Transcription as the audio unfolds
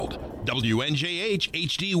WNJH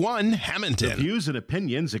HD1 Hamilton. The views and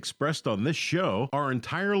opinions expressed on this show are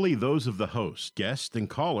entirely those of the host, guests, and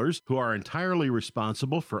callers who are entirely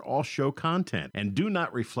responsible for all show content and do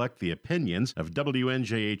not reflect the opinions of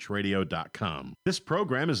WNJHradio.com. This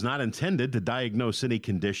program is not intended to diagnose any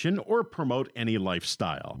condition or promote any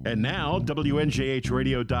lifestyle. And now,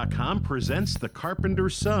 WNJHradio.com presents The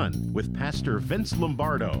Carpenter's Son with Pastor Vince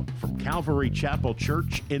Lombardo from Calvary Chapel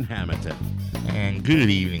Church in Hamilton. And good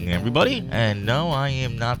evening, everybody. And no, I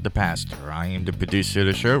am not the pastor. I am the producer of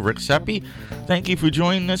the show, Rick Seppi. Thank you for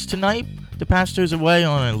joining us tonight. The pastor's away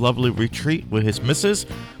on a lovely retreat with his missus,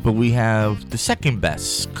 but we have the second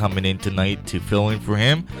best coming in tonight to fill in for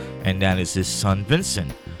him, and that is his son,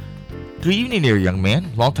 Vincent. Good evening there, young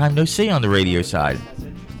man. Long time no see on the radio side.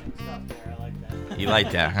 You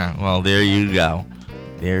like that, huh? Well, there you go.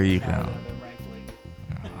 There you go.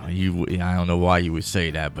 I don't know why you would say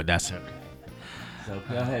that, but that's okay. So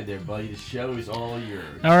go ahead there, buddy. The show is all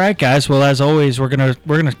yours. All right, guys. Well, as always, we're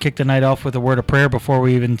gonna kick the night off with a word of prayer before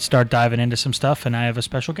we even start diving into some stuff. And I have a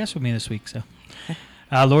special guest with me this week. So,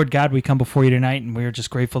 Lord God, we come before you tonight, and we're just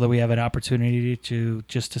grateful that we have an opportunity to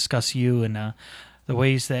just discuss you and the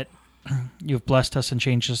ways that you've blessed us and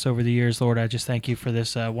changed us over the years. Lord, I just thank you for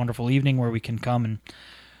this wonderful evening where we can come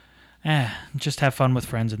and just have fun with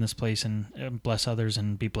friends in this place and bless others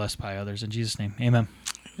and be blessed by others. In Jesus' name, amen.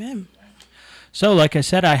 Amen. So, like I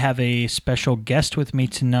said, I have a special guest with me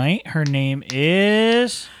tonight. Her name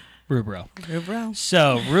is Rubro.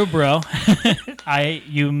 So, Rubro,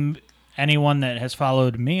 anyone that has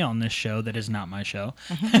followed me on this show that is not my show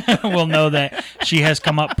will know that she has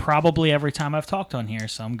come up probably every time I've talked on here.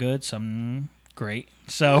 Some good, some great.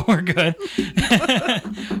 So we're good.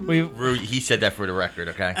 He said that for the record,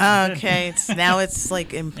 okay? Okay, it's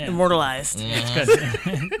like immortalized. It's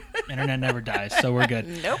good. Internet never dies, so we're good.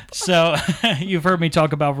 Nope. So you've heard me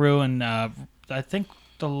talk about Rue, and I think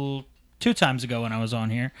 2 times ago when I was on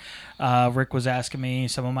here, Rick was asking me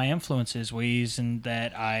some of my influences, ways and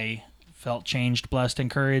that I felt changed, blessed,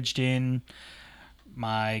 encouraged in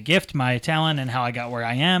my gift, my talent, and how I got where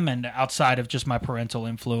I am, and outside of just my parental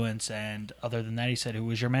influence. And other than that, he said, who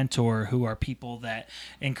was your mentor? Who are people that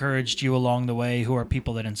encouraged you along the way? Who are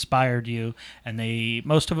people that inspired you? And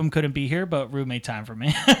most of them couldn't be here, but Rue made time for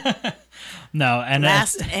me. No, and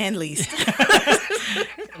last and least.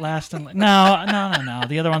 Last and no.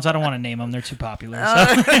 The other ones, I don't want to name them. They're too popular. So.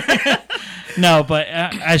 No, but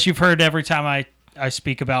as you've heard every time I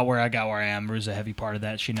speak about where I got where I am, Rue's a heavy part of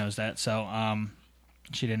that. She knows that. So,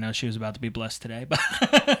 she didn't know she was about to be blessed today, but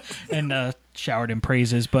and showered in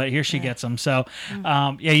praises. But here she gets them. So,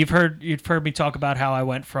 you've heard me talk about how I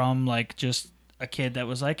went from like just a kid that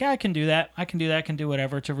was like, yeah, I can do that, I can do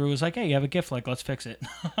whatever. To Rue was like, hey, you have a gift, like let's fix it.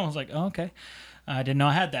 I was like, oh, okay. I didn't know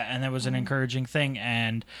I had that, and that was an encouraging thing.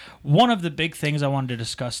 And one of the big things I wanted to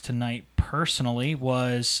discuss tonight personally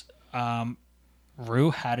was,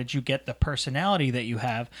 Rue, how did you get the personality that you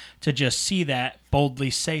have to just see that, boldly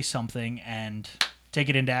say something, and take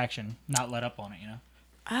it into action, not let up on it, you know?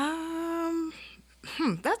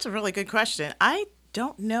 That's a really good question. I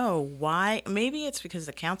don't know why. Maybe it's because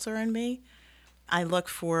the counselor in me, I look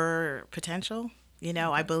for potential. You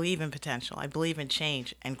know, I believe in potential. I believe in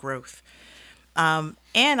change and growth. And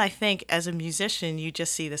I think as a musician, you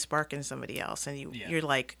just see the spark in somebody else, and you're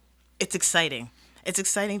like, it's exciting. It's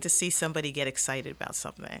exciting to see somebody get excited about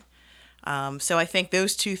something. So I think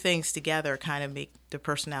those two things together kind of make the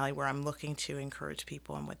personality where I'm looking to encourage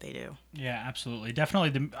people in what they do. Yeah, absolutely.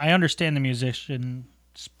 Definitely. I understand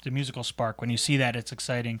the musical spark. When you see that, it's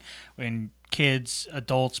exciting. When kids,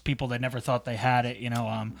 adults, people that never thought they had it, you know,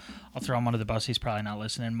 I'll throw him under the bus. He's probably not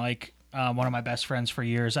listening. Mike, one of my best friends for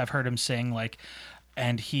years, I've heard him sing, like,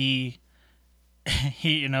 and he,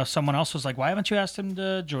 you know, someone else was like, why haven't you asked him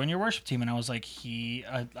to join your worship team? And I was like,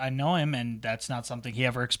 I know him, and that's not something he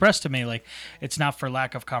ever expressed to me. Like, it's not for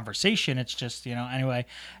lack of conversation. It's just, you know, anyway.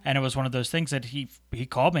 And it was one of those things that he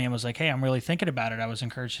called me and was like, hey, I'm really thinking about it. I was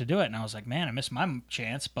encouraged to do it. And I was like, man, I missed my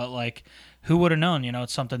chance. But like, who would have known? You know,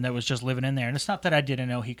 it's something that was just living in there. And it's not that I didn't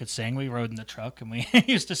know he could sing. We rode in the truck and we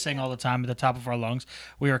used to sing all the time at the top of our lungs.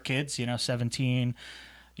 We were kids, you know, 17,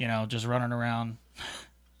 you know, just running around.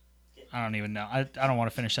 I don't even know. I don't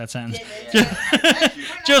want to finish that sentence.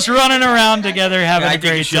 Just running around together, having a great time. I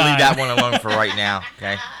think you should leave that one alone for right now,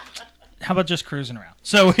 okay? How about just cruising around?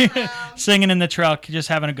 So singing in the truck, just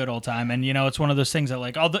having a good old time. And, you know, it's one of those things that,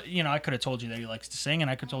 like, you know, I could have told you that he likes to sing,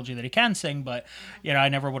 and I could have told you that he can sing, but, you know, I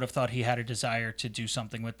never would have thought he had a desire to do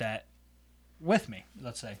something with that with me,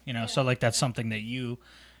 let's say. You know, so, like, that's something that you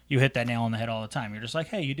hit that nail on the head all the time. You're just like,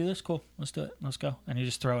 hey, you do this? Cool. Let's do it. Let's go. And you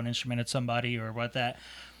just throw an instrument at somebody or what that.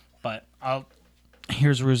 But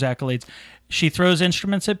here's Rue's accolades. She throws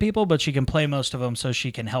instruments at people, but she can play most of them, so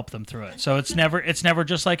she can help them through it. So it's never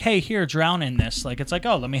just like, hey, here, drown in this. Like, it's like,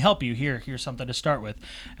 oh, let me help you. Here's something to start with,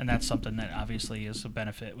 and that's something that obviously is a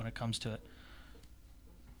benefit when it comes to it.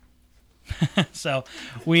 So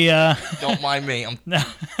we Don't mind me.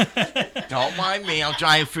 Don't mind me. I'm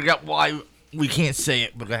trying to figure out why we can't say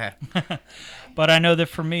it, but go ahead. But I know that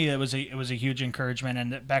for me, it was a huge encouragement.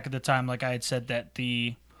 And that back at the time, like I had said, that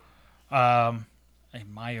the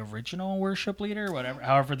my original worship leader, whatever,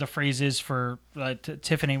 however the phrase is for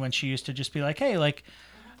Tiffany, when she used to just be like, hey, like,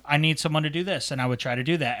 I need someone to do this, and I would try to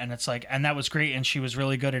do that, and it's like, and that was great, and she was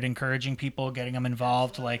really good at encouraging people, getting them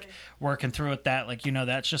involved, like working through it. That, like,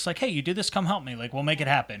 that's just like, hey, you do this, come help me, like, we'll make it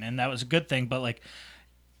happen, and that was a good thing. But like,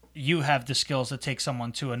 you have the skills to take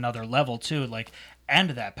someone to another level too, like, and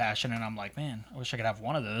that passion, and I'm like, man, I wish I could have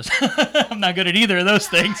one of those. I'm not good at either of those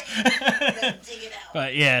things.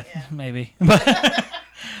 But yeah, maybe.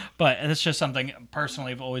 But it's just something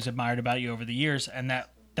personally I've always admired about you over the years, and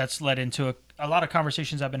that's led into a lot of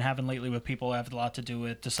conversations I've been having lately with people that have a lot to do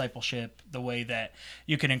with discipleship, the way that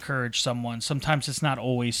you can encourage someone. Sometimes it's not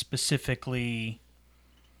always specifically,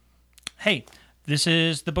 hey, this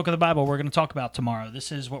is the book of the Bible we're going to talk about tomorrow.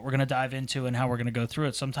 This is what we're going to dive into and how we're going to go through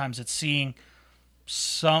it. Sometimes it's seeing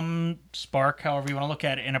some spark, however you want to look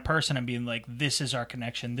at it, in a person and being like, this is our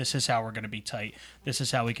connection. This is how we're going to be tight. This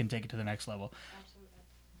is how we can take it to the next level. Absolutely.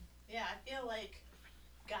 Yeah, I feel like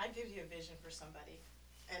God gives you a vision for somebody.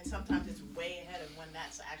 And sometimes it's way ahead of when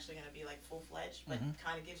that's actually going to be like full-fledged, but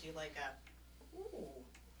kind of gives you like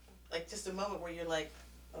like just a moment where you're like,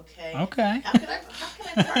 okay. How can I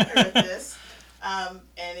partner with this? And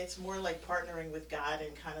it's more like partnering with God,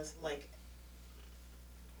 and kind of like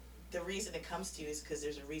the reason it comes to you is because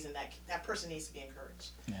there's a reason that person needs to be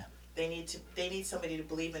encouraged. Yeah. They need somebody to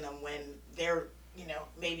believe in them when they're,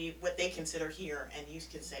 maybe what they consider here, and you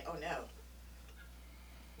can say, oh no,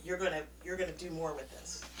 you're gonna do more with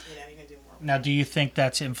this. You're gonna do more. Now, do you think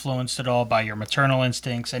that's influenced at all by your maternal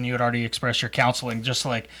instincts? And you had already expressed your counseling, just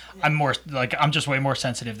like, I'm just way more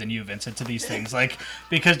sensitive than you, Vincent, to these things. Like,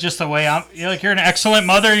 because just the way you're an excellent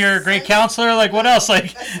mother, you're a great counselor. Like, what else?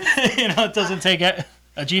 Like, it doesn't take a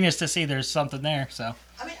genius to see there's something there. So.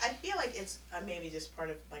 I mean, I feel like it's maybe just part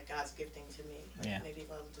of like God's gifting to me. Like, maybe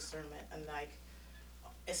a little discernment, and like,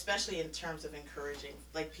 especially in terms of encouraging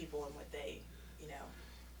like people and what they,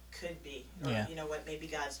 could be, or what maybe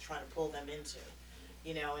God's trying to pull them into,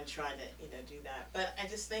 and trying to, do that. But I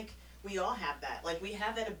just think we all have that. Like, we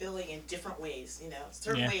have that ability in different ways.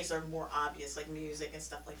 Certain ways are more obvious, like music and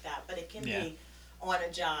stuff like that. But it can be on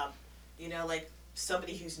a job, like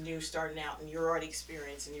somebody who's new starting out, and you're already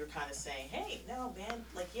experienced, and you're kind of saying, hey, no, man,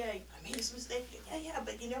 like, yeah, I made this mistake. Yeah,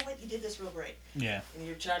 but you know what? You did this real great. Yeah. And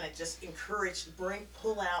you're trying to just encourage,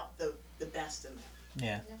 pull out the best in them.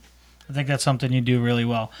 Yeah. I think that's something you do really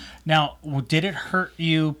well. Now, did it hurt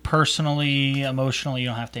you personally, emotionally? You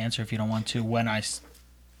don't have to answer if you don't want to. When I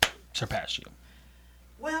surpassed you.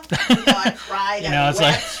 Well, I cried. I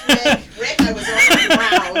wept. Rick, I was on the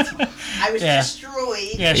ground. I was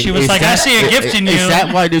destroyed. Yeah, she was like, I see a gift in you. Is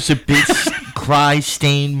that why there's a big cry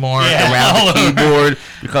stain mark around the keyboard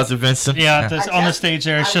because of Vincent? Yeah, on the stage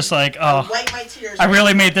there, it's just like, oh, wipe my tears. I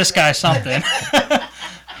really made this guy something.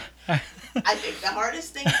 I think the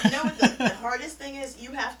hardest thing, what the hardest thing is,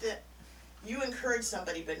 you encourage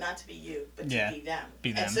somebody, but not to be you, but to be them.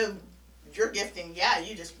 Be them. And so you're gifting,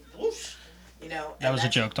 you just whoosh, That was a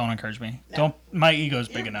joke. Don't encourage me. No. Don't. My ego's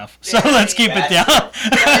big enough. So let's keep it down.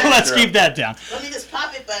 Let's keep that down. Let me just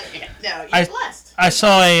pop it, but no, you're blessed. I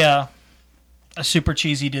saw a super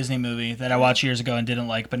cheesy Disney movie that I watched years ago and didn't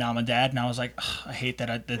like, but now I'm a dad, and I was like, I hate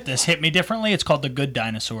that this hit me differently. It's called The Good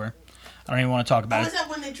Dinosaur. I don't even want to talk about it. Was that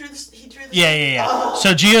when he drew this? Yeah. Oh.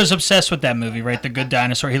 So Gio's obsessed with that movie, right? The Good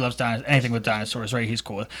Dinosaur. He loves anything with dinosaurs, right? He's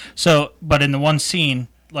cool with. So, but in the one scene,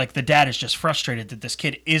 like, the dad is just frustrated that this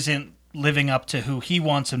kid isn't living up to who he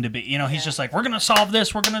wants him to be. He's just like, we're gonna solve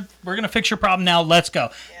this. We're gonna fix your problem now. Let's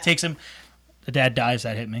go. Yeah. Takes him. The dad dies.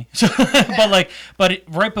 That hit me. But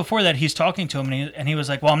right before that, he's talking to him, and he was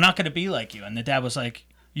like, well, I'm not gonna be like you. And the dad was like,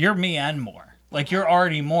 you're me and more. Like, you're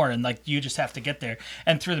already more, and, like, you just have to get there.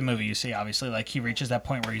 And through the movie, you see, obviously, like, he reaches that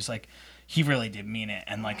point where he's like, he really did mean it,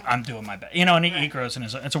 and, like, I'm doing my best. And he grows in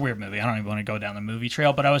it's a weird movie. I don't even want to go down the movie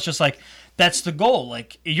trail, but I was just like, that's the goal.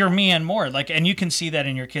 Like, you're me and more. Like, and you can see that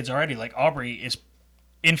in your kids already. Like, Aubrey is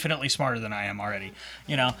infinitely smarter than I am already,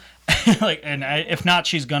 like, and if not,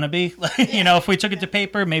 she's gonna be, like, if we took it to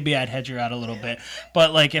paper, maybe I'd hedge her out a little bit,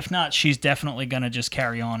 but, like, if not, she's definitely gonna just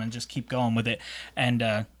carry on and just keep going with it.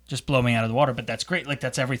 And just blow me out of the water. But that's great. Like,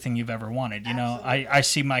 that's everything you've ever wanted. You know, I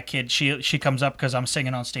see my kid, she comes up because I'm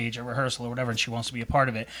singing on stage at rehearsal or whatever, and she wants to be a part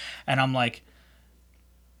of it. And I'm like,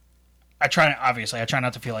 I try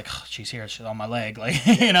not to feel like, oh, she's here, she's on my leg. Like,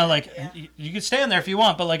 you know, like, you can stand there if you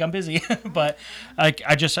want, but like, I'm busy. But like,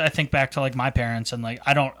 I think back to like my parents, and like,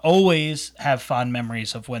 I don't always have fond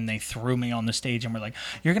memories of when they threw me on the stage and were like,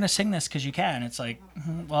 you're going to sing this because you can. It's like,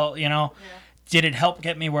 well, you know, did it help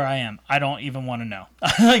get me where I am? I don't even want to know.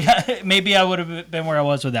 Like, maybe I would have been where I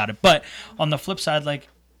was without it. But on the flip side, like,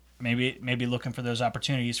 maybe looking for those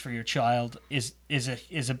opportunities for your child is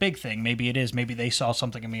a big thing. Maybe it is. Maybe they saw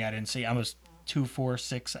something in me I didn't see. I was 2, 4,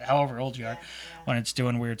 6, however old you are, when it's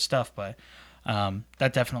doing weird stuff. But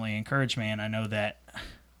that definitely encouraged me. And I know that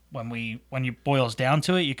when you boils down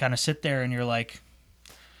to it, you kind of sit there and you're like,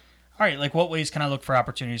 all right, like, what ways can I look for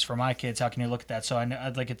opportunities for my kids? How can you look at that? So I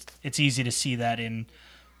know, like, it's easy to see that in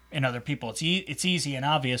other people. It's easy and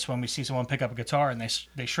obvious when we see someone pick up a guitar and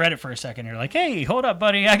they shred it for a second. You're like, hey, hold up,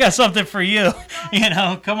 buddy, I got something for you. You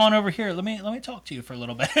know, come on over here. Let me talk to you for a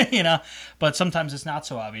little bit. You know, but sometimes it's not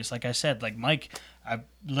so obvious. Like I said, like Mike, I've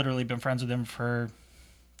literally been friends with him for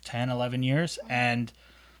 10, 11 years, and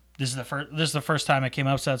this is the first time it came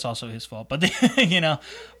up. So that's also his fault. But you know,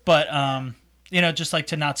 you know, just like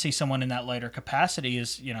to not see someone in that lighter capacity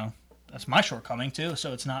is, you know, that's my shortcoming too.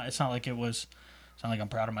 So it's not like it was. It's not like I'm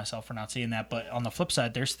proud of myself for not seeing that. But on the flip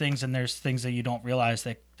side, there's things that you don't realize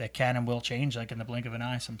that can and will change, like in the blink of an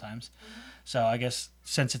eye sometimes. Mm-hmm. So I guess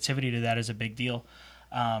sensitivity to that is a big deal.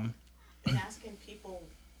 And asking people,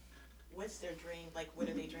 what's their dream? Like, what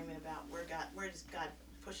are they dreaming about? Where is God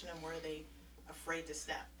pushing them? Where are they afraid to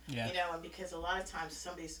step? Yeah. You know, and because a lot of times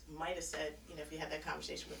somebody might have said, you know, if you had that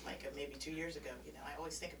conversation with Micah maybe 2 years ago, you know, I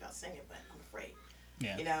always think about singing, but I'm afraid.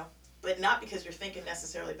 Yeah. You know? But not because you're thinking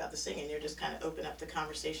necessarily about the singing. You're just kind of open up the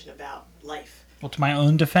conversation about life. Well, to my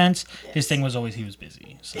own defense, his thing was always he was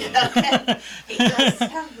busy. So, He does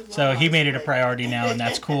so he made it a priority now, and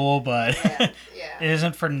that's cool. But it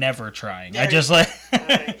isn't for never trying. I just like,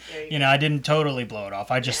 you know, I didn't totally blow it off.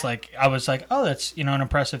 I just like, I was like, oh, that's, you know, an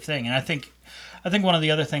impressive thing. And I think one of the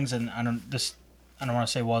other things, and I don't want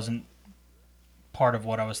to say wasn't part of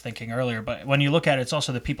what I was thinking earlier, but when you look at it, it's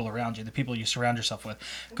also the people around you, the people you surround yourself with.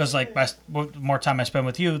 Because like, the more time I spend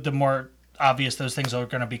with you, the more obvious those things are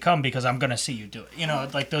going to become, because I'm going to see you do it. You know,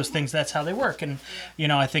 like those things, that's how they work. And, you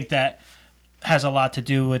know, I think that has a lot to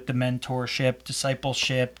do with the mentorship,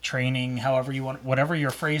 discipleship, training, however you want, whatever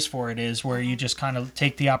your phrase for it is, where you just kind of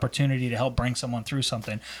take the opportunity to help bring someone through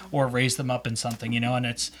something or raise them up in something, you know. And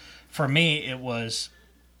it's, for me, it was,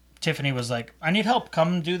 Tiffany was like, I need help,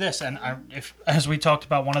 come do this. And as we talked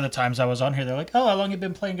about one of the times I was on here, they're like, oh, how long have you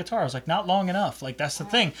been playing guitar? I was like, not long enough. Like, that's the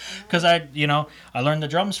thing. Because I learned the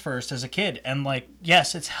drums first as a kid. And like,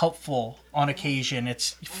 yes, it's helpful on occasion.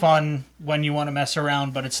 It's fun when you want to mess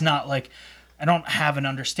around, but it's not like, I don't have an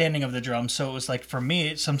understanding of the drums. So it was like, for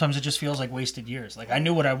me, sometimes it just feels like wasted years. Like, I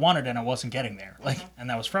knew what I wanted and I wasn't getting there. Like,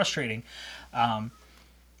 and that was frustrating.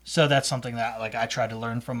 So that's something that, like, I tried to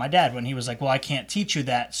learn from my dad when he was like, well, I can't teach you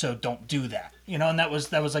that, so don't do that. You know, and that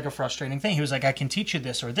was like a frustrating thing. He was like, I can teach you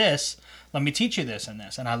this or this. Let me teach you this and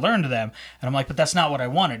this. And I learned them. And I'm like, but that's not what I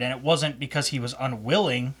wanted. And it wasn't because he was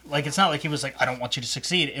unwilling. Like, it's not like he was like, I don't want you to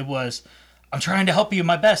succeed. It was, I'm trying to help you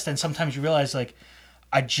my best. And sometimes you realize, like,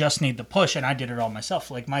 I just need the push, and I did it all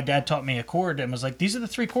myself. Like, my dad taught me a chord and was like, these are the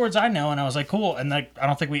 3 chords I know. And I was like, cool. And like, I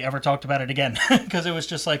don't think we ever talked about it again, because it was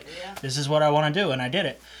just like, this is what I want to do. And I did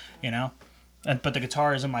it, you know? But the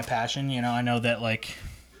guitar isn't my passion. You know, I know that, like,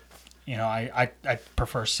 you know, I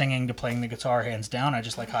prefer singing to playing the guitar, hands down. I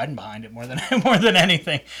just like hiding behind it more than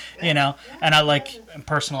anything, you know? And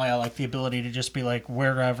personally, I like the ability to just be like,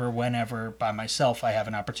 wherever, whenever, by myself, I have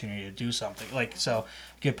an opportunity to do something. Like, so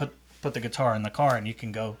you put the guitar in the car and you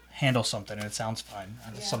can go handle something and it sounds fine.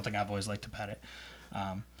 It's something I've always liked about it.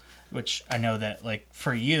 Which I know that, like,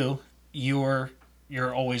 for you, you're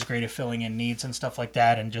always great at filling in needs and stuff like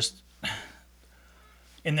that, and just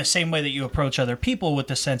in the same way that you approach other people with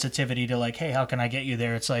the sensitivity to, like, hey, how can I get you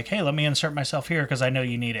there? It's like, hey, let me insert myself here because I know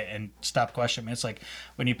you need it, and stop questioning me. It's like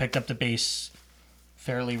when you picked up the bass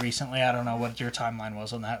fairly recently. I don't know what your timeline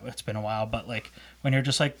was on that. It's been a while, but like when you're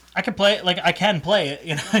just like, I can play it, like I can play it,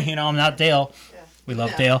 you know, I'm not Dale. Yeah. We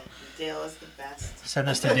love Dale. Dale is the best. Send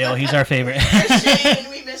this to Dale. He's our favorite. Shane,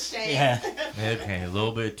 we miss Shane. Yeah. Okay, a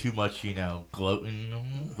little bit too much, you know,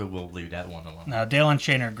 gloating, but we'll leave that one alone. No, Dale and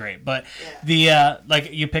Shane are great, but the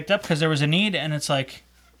like you picked up because there was a need, and it's like,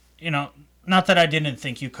 you know, not that I didn't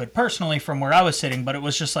think you could personally from where I was sitting, but it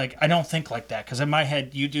was just like, I don't think like that. Because in my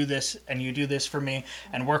head, you do this and you do this for me,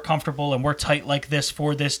 and we're comfortable and we're tight like this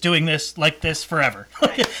for this, doing this like this forever.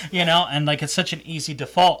 You know, and like it's such an easy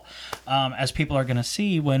default, as people are going to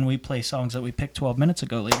see when we play songs that we picked 12 minutes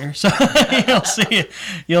ago later. So you'll see,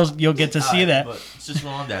 you'll get to see that. But since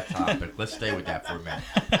we're on that topic, let's stay with that for a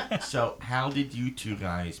minute. So how did you two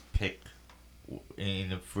guys pick,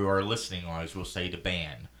 and for our listening audience, we'll say the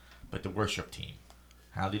band, but the worship team,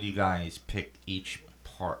 how did you guys pick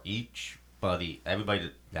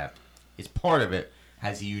everybody that is part of it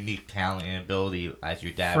has a unique talent and ability, as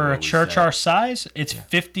your dad For a always church said. our size, it's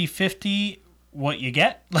 50-50 what you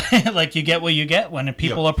get. Like, you get what you get when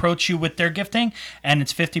people approach you with their gifting, and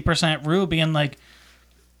it's 50% Rue being like,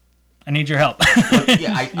 I need your help.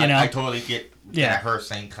 Yeah, I totally get her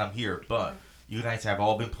saying come here, but you guys have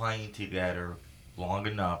all been playing together long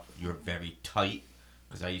enough. You're very tight,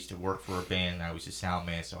 because I used to work for a band and I was a sound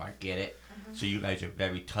man, so I get it. So you guys are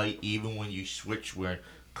very tight. Even when you switch where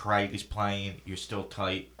Craig is playing, you're still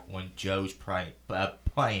tight. When Joe's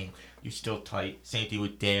playing, you're still tight. Same thing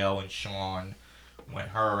with Dale and Sean. When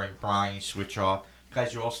her and Brian switch off, you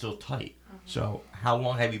guys are all still tight. So how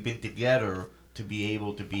long have you been together to be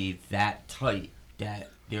able to be that tight that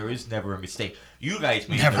there is never a mistake? You guys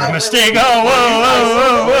may Never know a mistake. Oh,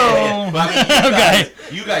 whoa. But I mean, Okay.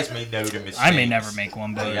 You guys may know the mistakes. I may never make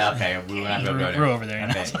one, but Yeah, okay. We're not gonna go there. Rue over there.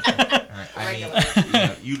 Okay. All right. I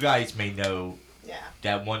mean, you guys may know Yeah.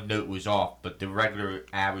 that one note was off, but the regular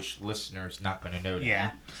average listener is not going to know that.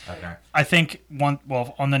 Yeah. Okay. I think on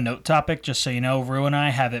the note topic, just so you know, Rue and I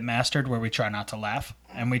have it mastered where we try not to laugh,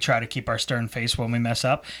 and we try to keep our stern face when we mess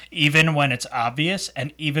up, even when it's obvious,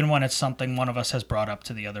 and even when it's something one of us has brought up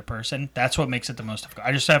to the other person. That's what makes it the most difficult.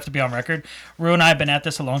 I just have to be on record. Rue and I have been at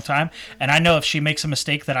this a long time, and I know if she makes a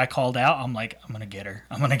mistake that I called out, I'm like, I'm gonna get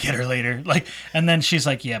her later. Like, and then she's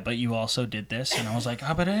like, yeah, but you also did this, and I was like,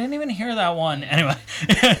 oh, but I didn't even hear that one. Anyway,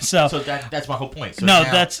 so that's my whole point. So no,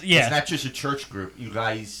 now, that's It's not just a church group. You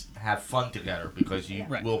guys have fun together because you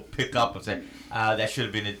will pick up and say, that should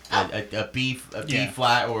have been a B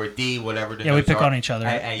flat or a D, whatever. The Yeah, we notes pick are. on each other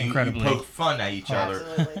and incredibly. You poke fun at each other.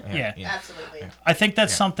 Absolutely. Yeah. Absolutely. I think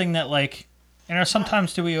that's something that, like, you know,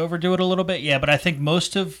 sometimes do we overdo it a little bit? Yeah, but I think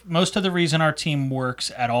most of the reason our team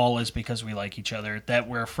works at all is because we like each other, that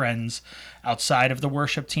we're friends outside of the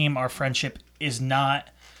worship team. Our friendship is not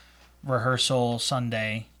rehearsal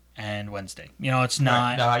Sunday and Wednesday. You know, it's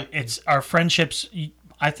not. Right. No, it's our friendships.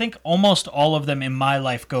 I think almost all of them in my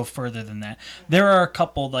life go further than that. There are a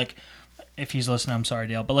couple, like, if he's listening, I'm sorry,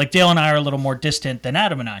 Dale. But, like, Dale and I are a little more distant than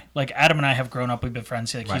Adam and I. Like, Adam and I have grown up. We've been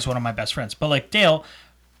friends. Like, he's one of my best friends. But, like, Dale,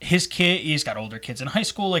 his kid, he's got older kids in high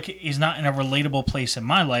school. Like, he's not in a relatable place in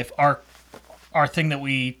my life. Our thing that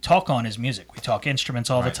we talk on is music. We talk instruments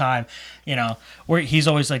all the time. You know, where he's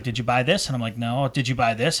always like, "Did you buy this?" And I'm like, "No." "Did you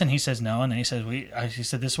buy this?" And he says, "No." And then he says, he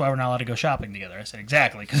said, "This is why we're not allowed to go shopping together." I said,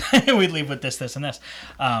 "Exactly, because we'd leave with this, this, and this."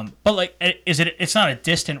 But, like, it's not a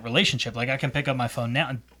distant relationship. Like, I can pick up my phone now,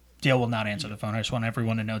 and Dale will not answer the phone. I just want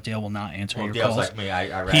everyone to know Dale will not answer your Dale's calls. like me.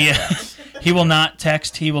 I read He will not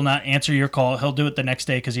text. He will not answer your call. He'll do it the next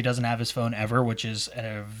day because he doesn't have his phone ever, which is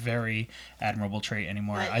a very admirable trait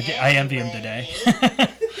anymore. I envy him today.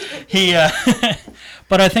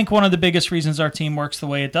 But I think one of the biggest reasons our team works the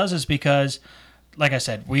way it does is because, like I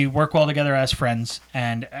said, we work well together as friends,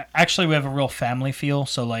 and actually we have a real family feel.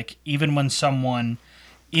 So, like, even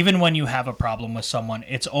when you have a problem with someone,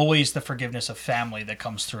 it's always the forgiveness of family that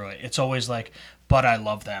comes through it. It's always like, but I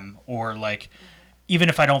love them, or like, even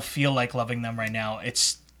if I don't feel like loving them right now, it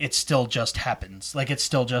still just happens. Like, it's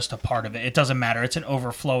still just a part of it. It doesn't matter. It's an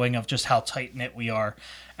overflowing of just how tight knit we are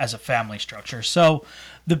as a family structure. So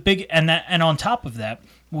and on top of that,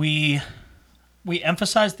 we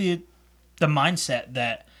emphasize the mindset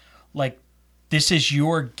that, like, this is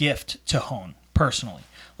your gift to hone personally.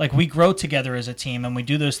 Like, we grow together as a team, and we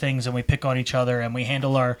do those things, and we pick on each other, and we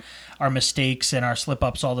handle our mistakes and our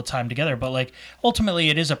slip-ups all the time together. But, like, ultimately,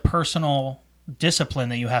 it is a personal discipline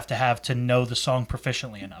that you have to know the song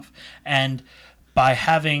proficiently enough. And by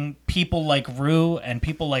having people like Rue and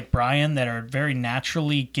people like Brian that are very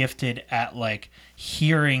naturally gifted at, like,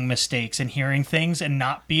 hearing mistakes and hearing things and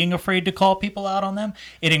not being afraid to call people out on them,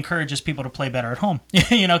 it encourages people to play better at home.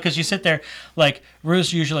 You know, because you sit there, like,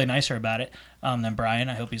 Rue's usually nicer about it than Brian.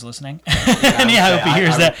 I hope he's listening. I hope he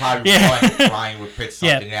hears that. Brian would pick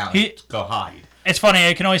something out and go hide. It's funny,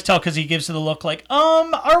 I can always tell because he gives the look like,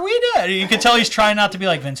 are we dead? You can tell he's trying not to be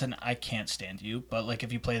like, Vincent, I can't stand you, but, like,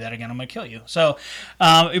 if you play that again, I'm going to kill you. So,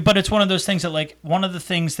 but it's one of those things that, like, one of the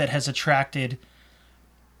things that has attracted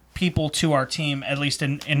people to our team, at least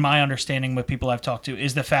in my understanding with people I've talked to,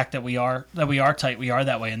 is the fact that we are tight, we are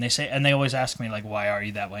that way, and they always ask me like, why are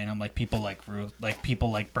you that way? And I'm like, people like Ruth, like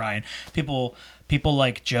people like Brian, people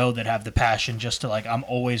like Joe that have the passion just to like, I'm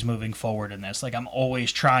always moving forward in this, like I'm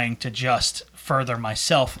always trying to just further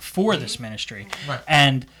myself for this ministry, Right.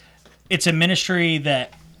 and it's a ministry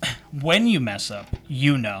that when you mess up,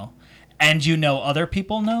 you know. And you know other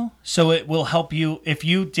people know, so it will help you. If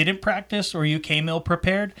you didn't practice or you came ill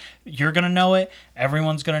prepared, you're going to know it.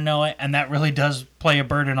 Everyone's going to know it. And that really does play a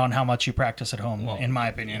burden on how much you practice at home, Well, in my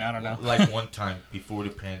opinion. I don't know. Like one time before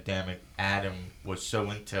the pandemic, Adam was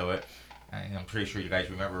so into it, and I'm pretty sure you guys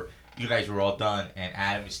remember, you guys were all done, and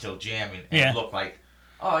Adam is still jamming, and Yeah. it looked like,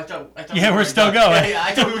 oh, I thought Yeah, we we're were still done. going. Yeah,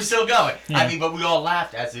 I thought we were still going. Yeah. I mean, but we all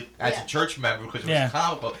laughed as a church member because it was Yeah.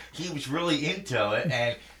 comical. He was really into it,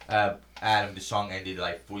 and Adam, the song ended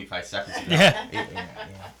like 45 seconds ago. Yeah.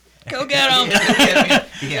 Go get him.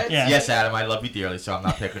 Yeah. Yes, Adam, I love you dearly, so I'm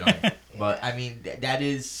not picking on you. But I mean, that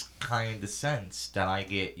is kind of the sense that I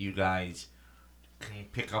get. You guys can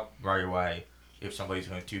pick up right away if somebody's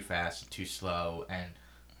going too fast, too slow, and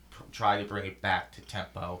try to bring it back to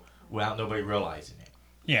tempo without nobody realizing it.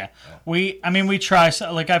 Yeah, we try.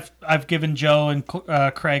 So, like I've given Joe and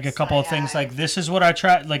Craig a couple of things. Like this is what I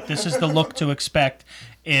try. Like this is the look to expect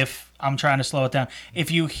if I'm trying to slow it down.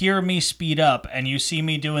 If you hear me speed up and you see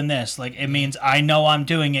me doing this, like it means I know I'm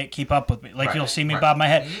doing it. Keep up with me. Like Right, you'll see me right. bob my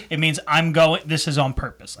head. It means I'm going. This is on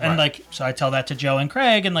purpose. And Right. like so, I tell that to Joe and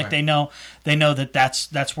Craig, and like Right. they know that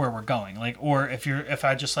that's where we're going. Like or if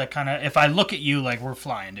I just like kind of if I look at you like we're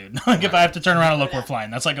flying, dude. Like if I have to turn around and look, we're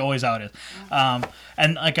flying. That's like always how it is.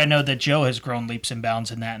 And like I know that Joe has grown leaps and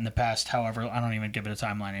bounds in that in the past. However, I don't even give it a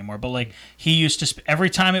timeline anymore. But like he used to every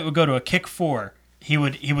time it would go to a kick 4. He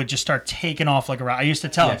would just start taking off like a rocket. I used to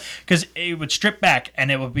tell him because it would strip back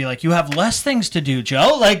and it would be like, you have less things to do,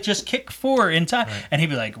 Joe. Like just kick 4 in time, and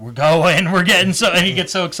he'd be like, we're going, we're getting so, and he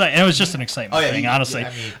gets so excited. And it was just an excitement thing, honestly.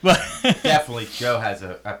 I mean, But definitely Joe has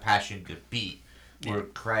a passion to beat. Where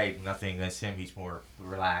Craig, nothing against him, he's more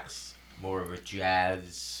relaxed, more of a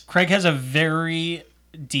jazz. Craig has a very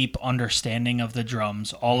deep understanding of the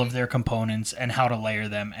drums, all of their components, and how to layer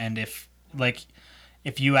them. And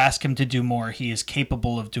if you ask him to do more, he is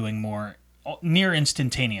capable of doing more near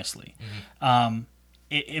instantaneously.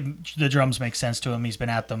 The drums make sense to him. He's been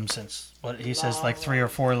at them since, what he says, like 3 or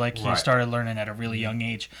 4. Like he Right. started learning at a really young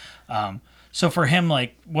age. So for him,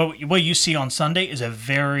 like what you see on Sunday is a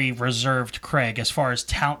very reserved Craig as far as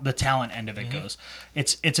the talent end of it goes.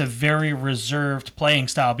 It's a very reserved playing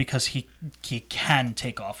style because he can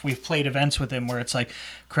take off. We've played events with him where it's like,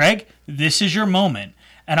 Craig, this is your moment.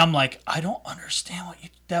 And I'm like, I don't understand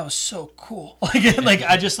that was so cool. Like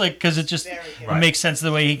I just like, cause it just it makes sense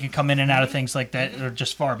the way he can come in and out of things like that are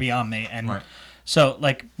just far beyond me. And Right. so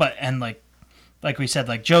like we said,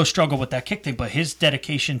 like Joe struggled with that kick thing, but his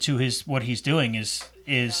dedication to what he's doing is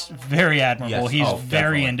very admirable. Yes. He's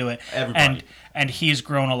very Definitely. into it. Everybody. And he's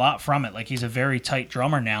grown a lot from it. Like he's a very tight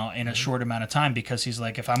drummer now in a short amount of time because he's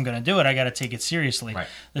like, if I'm going to do it, I got to take it seriously. Right.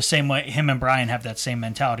 The same way him and Brian have that same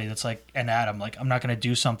mentality. That's like, and Adam, like, I'm not going to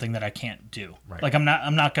do something that I can't do. Right. Like I'm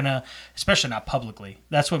not going to, especially not publicly.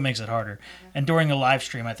 That's what makes it harder. And during the live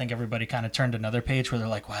stream, I think everybody kind of turned another page where they're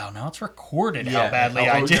like, wow, now it's recorded how badly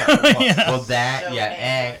I do. Yeah. Well, You know? well, that,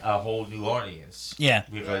 and a whole new audience. Yeah.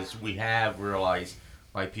 Because we have realized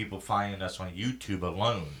by people finding us on YouTube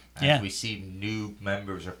alone, as Yeah. we see new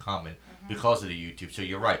members are coming because of the YouTube. So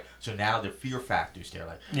you're right. So now the fear factor's there.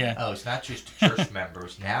 Like, Yeah. oh, it's not just church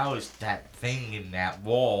members. Now it's that thing in that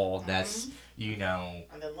wall that's,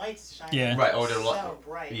 And the lights shine. Yeah. Right, or so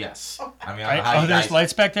bright. Yes. I mean, how you there's guys,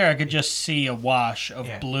 lights back there. I could just see a wash of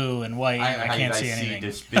Yeah. blue and white. I don't know I how you can't guys see anything.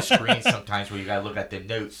 this screen sometimes where you gotta look at the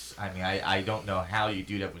notes. I mean, I don't know how you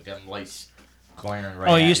do that with them lights glaring right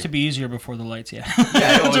Oh, it at used you. to be easier before the lights. Yeah.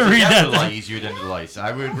 Yeah, it was to read definitely a that. lot easier than the lights.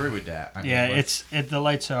 I would agree with that. I mean, Yeah, let's- the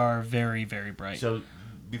lights are very, very bright. So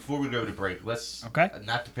before we go to break, let's Okay.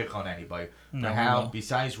 not to pick on anybody, No, but we how will.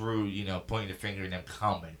 besides Rue, pointing the finger and them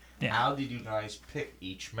coming, Yeah. how did you guys pick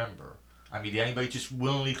each member? I mean, did anybody just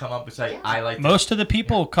willingly come up and say, "I like"? Most of the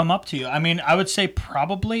people come up to you. I mean, I would say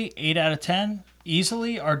probably 8 out of 10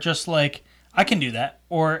 easily are just like, I can do that,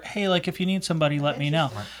 or hey, like if you need somebody, let me know.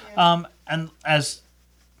 And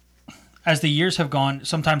as the years have gone,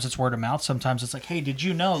 sometimes it's word of mouth. Sometimes it's like, hey, did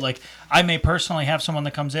you know? Like, I may personally have someone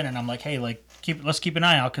that comes in and I'm like, hey, like, let's keep an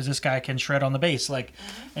eye out because this guy can shred on the bass. Like,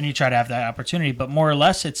 and you try to have that opportunity. But more or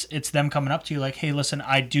less, it's them coming up to you like, hey, listen,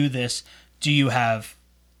 I do this. Do you have?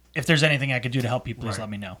 If there's anything I could do to help you, please let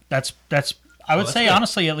me know. That's. I would that's say good.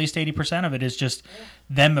 honestly, at least 80% of it is just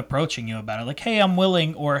them approaching you about it. Like, hey, I'm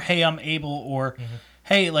willing, or hey, I'm able, or.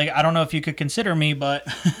 hey, like, I don't know if you could consider me, but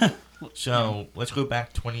So let's go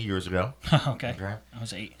back 20 years ago. okay. Okay. I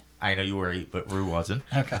was 8. I know you were 8, but Rue wasn't.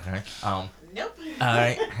 Okay. Nope.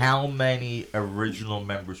 How many original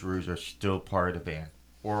members, Rue, are still part of the band?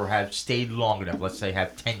 Or have stayed long enough, let's say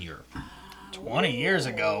have tenure? 20 years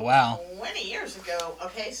ago, wow. 20 years ago.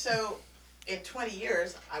 Okay, so in 20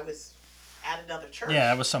 years, I was at another church. Yeah,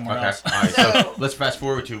 that was somewhere Okay. else. All right, so So- let's fast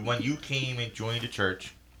forward to when you came and joined the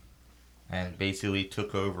church and basically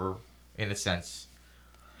took over, in a sense.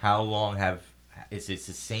 How long is it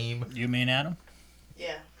the same? You mean Adam?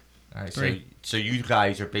 Yeah. All right, 3. so you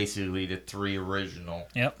guys are basically the 3 original.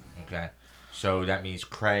 Yep. Okay. So that means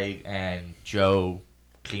Craig and Joe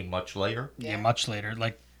came much later. Yeah, much later.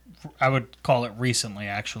 Like, I would call it recently,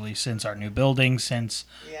 actually, since our new building, since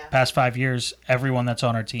Yeah. past 5 years, everyone that's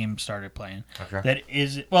on our team started playing. Okay. That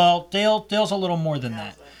is, well, Dale's a little more than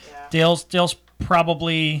that. Yeah. Dale's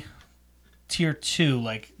probably tier 2,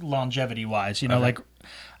 like longevity wise. You know, Okay.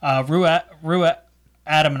 like Rue,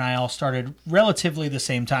 Adam and I all started relatively the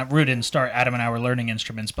same time. Rue didn't start. Adam and I were learning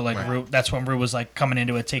instruments, but like Right. Rue, that's when Rue was like coming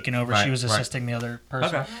into it, taking over. Right, She was right. assisting the other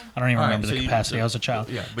person. Okay. I don't even All right, remember so the you- capacity. I was a child.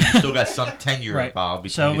 Yeah, but you still got some tenure Right. involved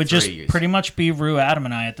between So it the would just 3 of you. pretty much be Rue, Adam,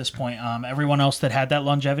 and I at this point. Everyone else that had that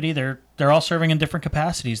longevity, they're all serving in different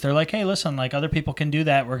capacities. They're like, hey, listen, like other people can do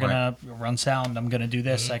that. We're gonna run sound. I'm gonna do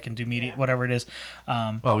this. I can do media, whatever it is.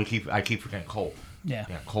 Well, I keep forgetting Cole. Yeah.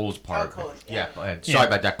 Yeah, Cole's part. Oh, Cole, of it. yeah. And sorry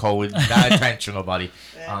about that, Cole. It's not intentional, buddy.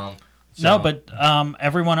 Yeah. No, but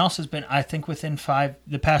everyone else has been. I think within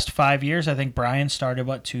the past 5 years. I think Brian started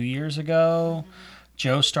 2 years ago.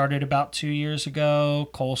 Joe started about 2 years ago.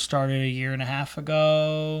 Cole started a year and a half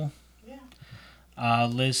ago. Yeah.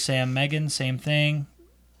 Liz, Sam, Megan, same thing.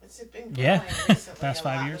 It's been Yeah. growing recently Past a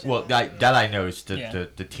 5 lot. years. Well, that I know is Yeah.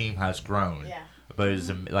 the team has grown. Yeah. But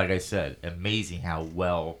it's like I said, amazing how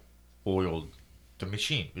well oiled the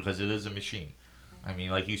machine, because it is a machine. I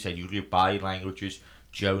mean, like you said, you get body languages.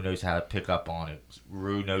 Joe knows how to pick up on it.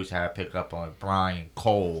 Rue knows how to pick up on it. Brian,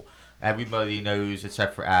 Cole, everybody knows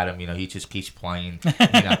except for Adam. You know, he just keeps playing. You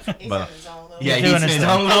know, He's but, in his own little yeah, He's he's doing in his his thing.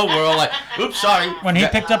 own little world. Like, oops, sorry. When he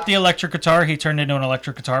picked up the electric guitar, he turned into an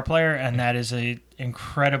electric guitar player, and that is a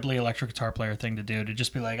incredibly electric guitar player thing to do. To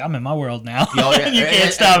just be like, I'm in my world now. Oh, yeah, You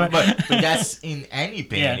can't stop it. But that's in any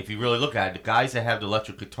band. Yeah. If you really look at it, the guys that have the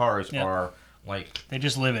electric guitars Yeah. are like. They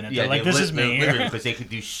just live in it. Yeah, They're like, they this is me. because they could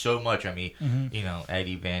do so much. I mean, you know,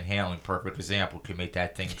 Eddie Van Halen, perfect example, could make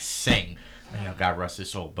that thing sing. You know, God rest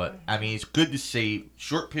his soul. But I mean, it's good to see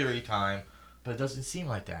short period of time, but it doesn't seem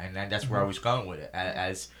like that, and that's where I was going with it.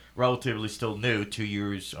 As relatively still new, 2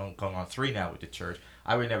 years going on 3 now with the church,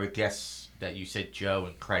 I would never guess that you said Joe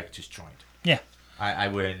and Craig just joined. Yeah. I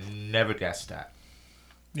would have never guessed that.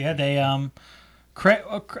 Yeah, they Craig.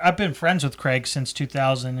 I've been friends with Craig since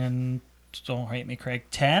 2000 and don't hate me, Craig.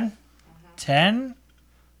 10,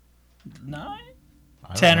 9,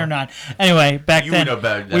 10 or 9. Anyway, back You then would know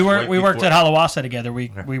better. That's we way worked before. at Halawasa together.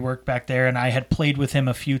 We worked back there, and I had played with him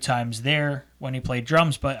a few times there when he played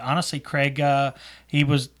drums. But honestly, Craig, he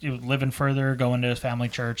was living further, going to his family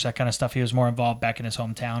church, that kind of stuff. He was more involved back in his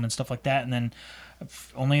hometown and stuff like that. And then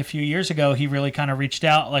only a few years ago, he really kind of reached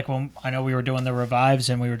out. Like when I know we were doing the revives,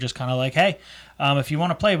 and we were just kind of like, hey, if you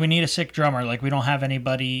want to play, we need a sick drummer. Like we don't have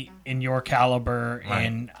anybody in your caliber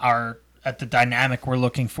in at the dynamic we're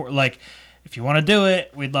looking for. Like if you want to do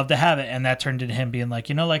it, we'd love to have it. And that turned into him being like,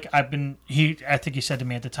 you know, like I think he said to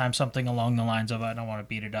me at the time something along the lines of, I don't want to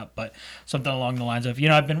beat it up, but something along the lines of, you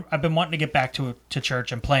know, I've been wanting to get back to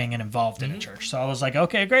church and playing and involved in a church. So I was like,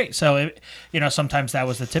 okay, great. So sometimes that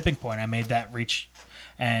was the tipping point. I made that reach,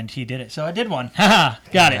 and he did it. So I did one. Haha,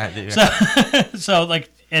 got it. Yeah. So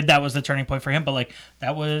like, and that was the turning point for him. But like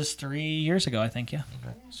that was 3 years ago, I think. Yeah.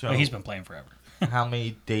 So But he's been playing forever. how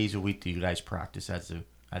many days a week do you guys practice as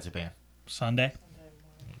a band? Sunday.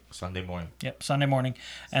 Sunday morning. Yep, Sunday morning,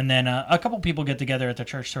 and then a couple people get together at the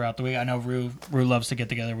church throughout the week. I know Rue loves to get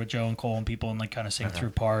together with Joe and Cole and people and like kind of sing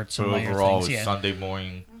through parts So and layer overall, things. it's Yeah, Sunday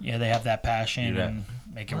morning. yeah, they have that passion Yeah. and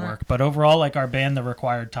make it work. But overall, like our band, the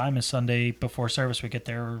required time is Sunday before service. We get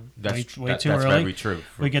there way too that's early. very true.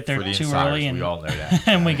 We get there for the too insiders, early, and we all know that.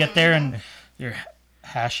 and we get there and you're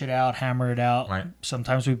hash it out, hammer it out. Right.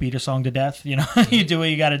 Sometimes we beat a song to death. You know, you do what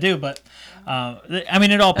you got to do. But I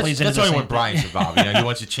mean, it all plays That's into the only same when Brian's involved. You know, he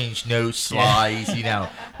wants to change notes, slides. You know,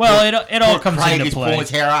 Well, it all Poor comes Craig into is play. pulling his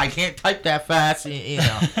hair out. I can't type that fast. You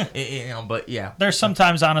know, but yeah. There's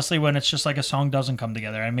sometimes, honestly, when it's just like a song doesn't come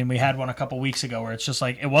together. I mean, we had one a couple weeks ago where it's just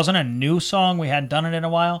like, it wasn't a new song. We hadn't done it in a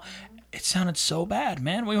while. It sounded so bad,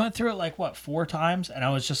 man. We went through it like, 4 times? And I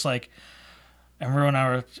was just like, And Rue and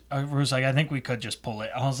I was like, I think we could just pull it.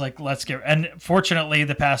 I was like, let's get. And fortunately,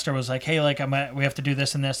 the pastor was like, hey, like we have to do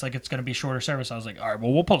this and this. Like it's going to be shorter service. I was like, all right,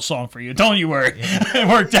 well, we'll pull a song for you. Don't you worry. It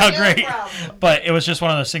worked out great. problem. But it was just one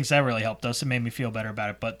of those things that really helped us. It made me feel better about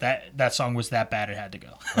it. But that song was that bad, it had to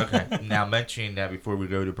go. Okay. Now, mentioning that before we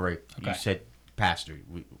go to break, you Okay. said pastor,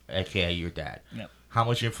 aka your dad. Yep. How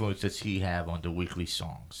much influence does he have on the weekly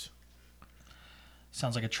songs?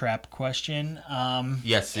 Sounds like a trap question.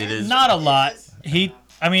 Yes, it is. Not a lot.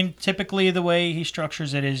 Typically the way he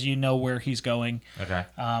structures it is where he's going. Okay.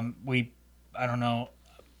 I don't know.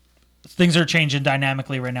 Things are changing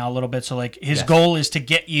dynamically right now a little bit. So like his Yes. goal is to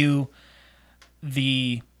get you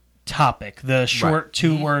the topic, the short Right.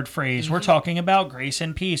 2-word phrase. We're talking about grace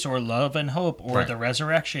and peace or love and hope or Right. the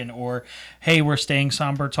resurrection or, hey, we're staying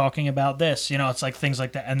somber talking about this. It's like things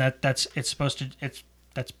like that. And that's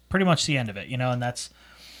pretty much the end of it, and that's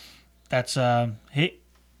he.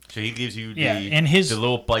 So he gives you Yeah, and his- the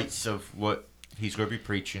little bites of what he's going to be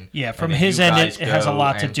preaching. Yeah, and from then his you end, guys it has a go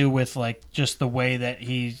lot to and- do with like just the way that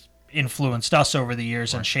he influenced us over the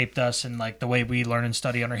years and shaped us, and like the way we learn and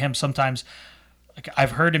study under him. Sometimes, like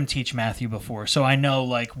I've heard him teach Matthew before, so I know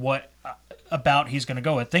like what about he's going to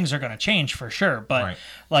go with. Things are going to change for sure, but Right.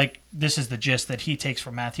 like this is the gist that he takes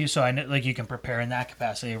from Matthew. So I know like you can prepare in that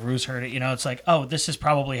capacity. If Rue's heard it, it's like, oh, this is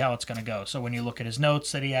probably how it's going to go. So when you look at his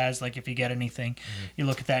notes that he has, like if you get anything, you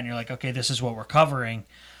look at that and you're like, okay, this is what we're covering.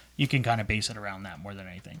 You can kind of base it around that more than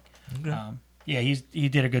anything. Okay. Yeah, he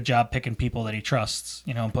did a good job picking people that he trusts,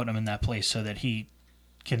 and putting them in that place so that he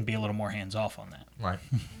can be a little more hands off on that. Right.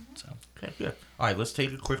 So Okay, good. All right, let's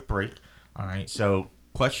take a quick break. All right, so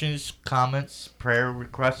questions, comments, prayer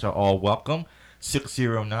requests are all welcome.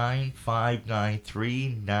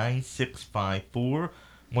 609-593-9654.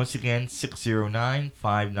 Once again,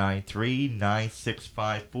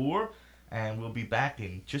 609-593-9654. And we'll be back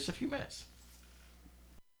in just a few minutes.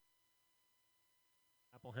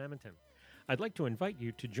 Chapel Hamilton. I'd like to invite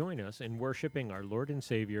you to join us in worshiping our Lord and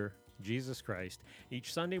Savior, Jesus Christ,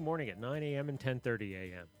 each Sunday morning at 9 a.m. and 10:30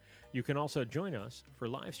 a.m. You can also join us for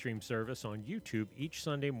live stream service on YouTube each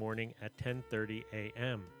Sunday morning at 10:30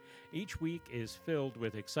 a.m. Each week is filled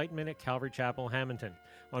with excitement at Calvary Chapel Hamilton.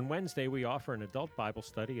 On Wednesday, we offer an adult Bible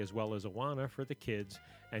study as well as Awana for the kids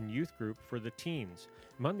and youth group for the teens.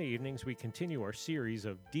 Monday evenings, we continue our series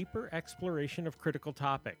of deeper exploration of critical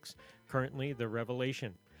topics, currently the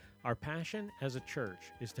Revelation. Our passion as a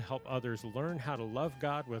church is to help others learn how to love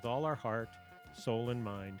God with all our heart, soul, and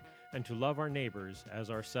mind, and to love our neighbors as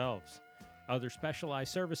ourselves. Other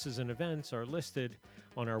specialized services and events are listed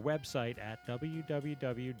on our website at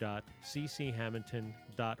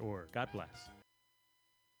www.cchamilton.org. God bless.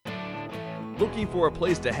 Looking for a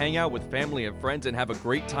place to hang out with family and friends and have a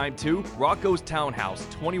great time too? Rocco's Townhouse,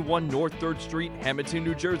 21 North 3rd Street, Hamilton,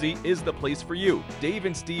 New Jersey is the place for you. Dave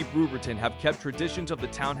and Steve Ruberton have kept traditions of the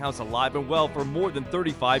Townhouse alive and well for more than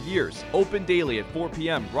 35 years. Open daily at 4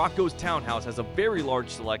 p.m., Rocco's Townhouse has a very large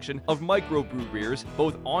selection of microbrew beers,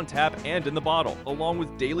 both on tap and in the bottle. Along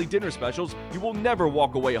with daily dinner specials, you will never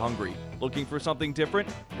walk away hungry. Looking for something different?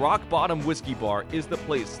 Rock Bottom Whiskey Bar is the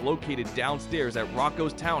place, located downstairs at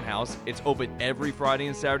Rocco's Townhouse. It's open every Friday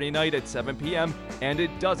and Saturday night at 7 p.m., and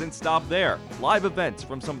it doesn't stop there. Live events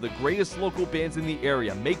from some of the greatest local bands in the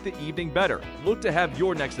area make the evening better. Look to have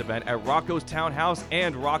your next event at Rocco's Townhouse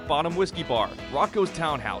and Rock Bottom Whiskey Bar. Rocco's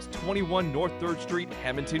Townhouse, 21 North 3rd Street,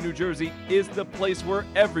 Hamilton, New Jersey, is the place where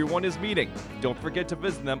everyone is meeting. Don't forget to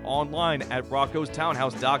visit them online at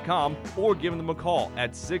roccostownhouse.com or give them a call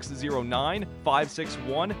at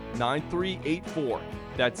 609-561-9384.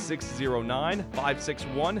 That's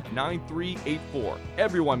 609-561-9384.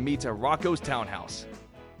 Everyone meets at Rocco's Townhouse.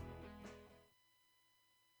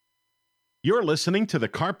 You're listening to The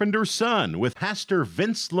Carpenter's Son with Pastor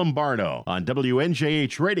Vince Lombardo on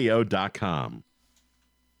WNJHradio.com.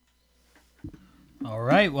 all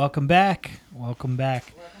right, welcome back. Welcome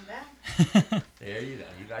back. There you go.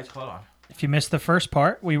 You guys caught on. If you missed the first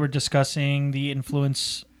part, we were discussing the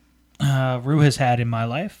influence Rue has had in my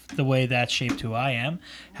life, the way that shaped who I am,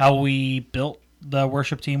 how we built the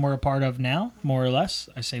worship team we're a part of now, more or less.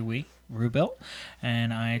 I say we. Rue built,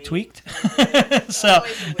 and I tweaked. So,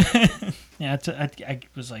 yeah, I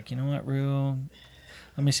was like, you know what, Rue?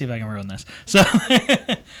 Let me see if I can ruin this. So,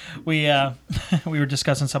 we were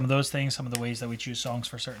discussing some of those things, some of the ways that we choose songs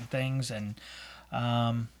for certain things, and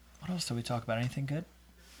what else did we talk about? Anything good?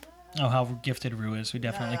 Oh, how gifted Rue is. We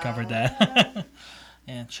definitely covered that.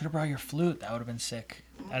 And should have brought your flute. That would have been sick.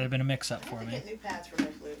 That would have been a mix-up for me. Get new pads for my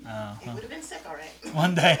flute. Oh, It well, would have been sick, all right.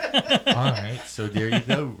 one day. All right, so there you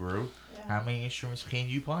go, Rue. How many instruments can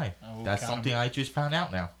you play? Oh, That's count 'em. something I just found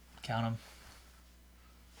out now. Count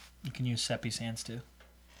them. You can use Seppi's hands too.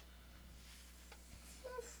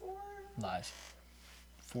 4. Lies.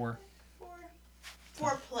 4.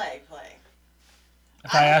 4 play.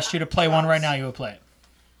 If I asked you to play one right now, you would play it.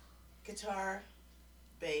 Guitar,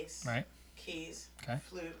 bass, Right? keys, Okay.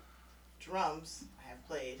 flute, drums. I have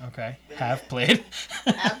played. Okay. Been a Have minute.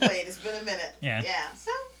 played. Have played. It's been a minute. Yeah. Yeah. So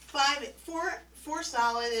 4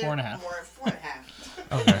 solid. 4.5. More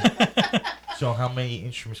 4.5. Okay. So how many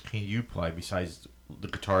instruments can you play besides the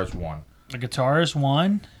guitar is one? The guitar is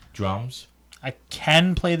 1. Drums? I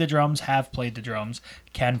can play the drums, have played the drums,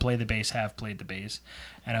 can play the bass, have played the bass,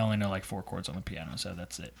 and I only know like 4 chords on the piano, so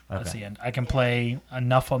that's it. That's Okay. the end. I can play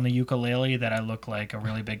enough on the ukulele that I look like a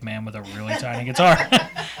really big man with a really tiny guitar.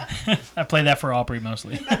 I play that for Aubrey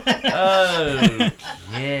mostly.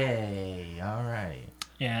 Okay. All right.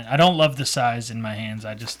 Yeah, I don't love the size in my hands.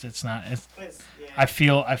 I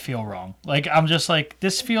feel wrong. Like I'm just like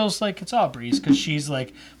this feels like it's Aubrey's because she's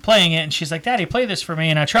like playing it and she's like, "Daddy, play this for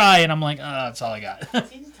me," and I try and I'm like, "Oh, that's all I got."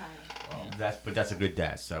 Teeny tiny. That's a good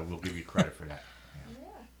dad, so we'll give you credit for that.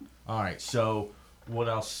 Yeah. All right. So what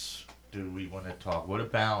else do we want to talk? What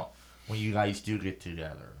about when you guys do get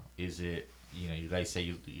together? Is it you guys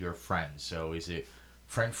say you're friends, so is it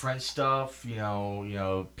friend stuff?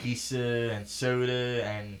 Pizza and soda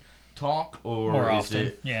and talk, or More is often,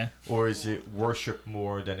 it yeah. or is it worship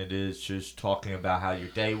more than it is just talking about how your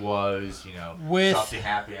day was? With- something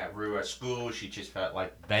happened at Rue at school. She just felt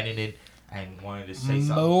like bending it and wanted to say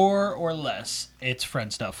something. More or less, it's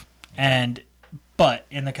friend stuff. But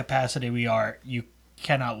in the capacity we are, you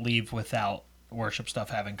cannot leave without worship stuff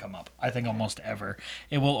having come up. I think almost ever.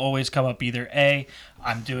 It will always come up either A,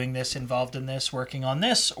 I'm doing this, involved in this, working on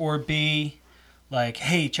this, or B, like,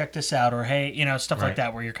 hey, check this out, or hey, stuff like Right.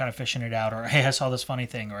 that where you're kind of fishing it out, or hey, I saw this funny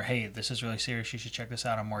thing, or hey, this is really serious, you should check this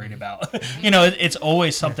out, I'm worried about. It's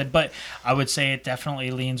always something, but I would say it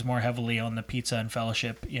definitely leans more heavily on the pizza and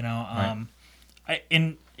fellowship, in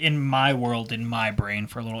my world, in my brain,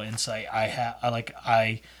 for a little insight,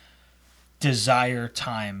 I desire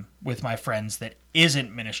time with my friends that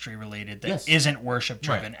isn't ministry related, that Yes. not worship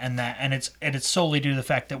driven, Right. and it's solely due to the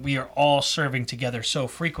fact that we are all serving together so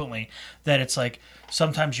frequently that it's like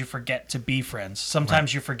sometimes you forget to be friends,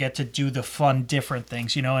 sometimes you forget to do the fun different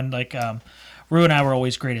things, and like Rue and I were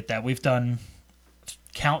always great at that. We've done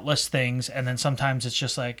countless things, and then sometimes it's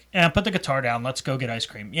just like, put the guitar down, let's go get ice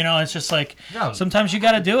cream. It's just like sometimes you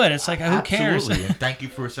got to do it. It's like, who cares? Absolutely, and thank you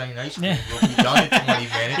for saying ice cream. Yeah. We'll be done in 20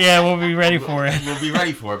 minutes. Yeah, we'll be ready for it. We'll be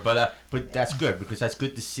ready for it, but that's good because that's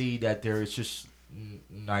good to see that there is just.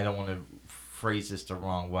 I don't want to phrase this the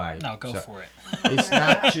wrong way. No, go for it.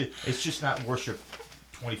 It's just not worship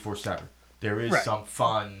 24/7. There is Right. some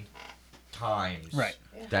fun times. Right.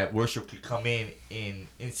 That worship could come in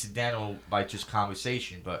incidental by just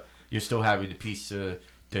conversation, but you're still having the pizza,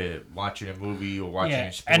 to watching a movie or watching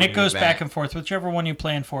a sporting and it goes event. back and forth. Whichever one you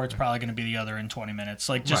plan for, it's probably going to be the other in 20 minutes.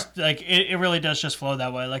 Like, just like it really does just flow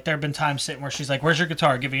that way. Like, there have been times sitting where she's like, "Where's your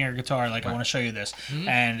guitar? Give me your guitar. Like, I want to show you this."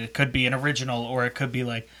 And it could be an original, or it could be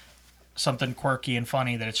like something quirky and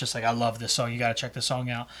funny that it's just like, I love this song, you got to check this song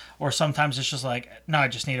out. Or sometimes it's just like, no, I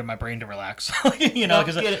just needed my brain to relax.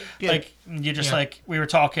 Because Get it. you just like, we were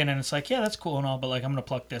talking and it's like, yeah, that's cool and all, but like, I'm gonna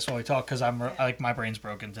pluck this while we talk because I'm like, my brain's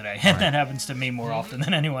broken today. And that happens to me more often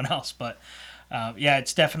than anyone else. But yeah,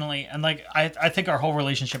 it's definitely, and like, I think our whole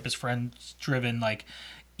relationship is friends driven. Like,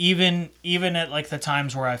 even at like the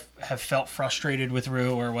times where I have felt frustrated with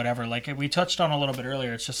Rue or whatever, like we touched on a little bit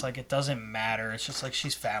earlier, it's just like, it doesn't matter. It's just like,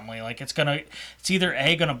 she's family. Like, it's either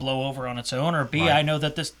A, gonna blow over on its own, or B, I know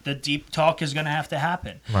that the deep talk is gonna have to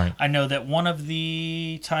happen. Right. I know that one of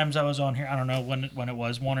the times I was on here, I don't know when it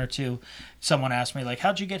was, one or two, someone asked me like,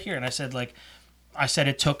 how'd you get here? And I said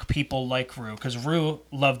it took people like Rue, because Rue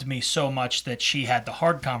loved me so much that she had the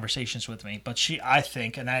hard conversations with me. But I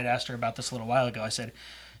think, and I had asked her about this a little while ago,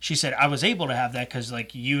 she said, I was able to have that because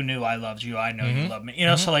like you knew I loved you, I know you loved me,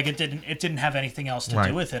 so like it didn't have anything else to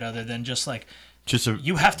do with it other than just like,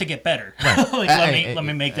 you have to get better. Like, let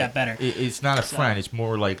me make that better. It's not a friend. It's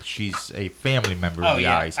more like she's a family member in the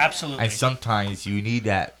eyes. Absolutely. And sometimes you need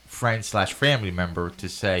that friend/family member to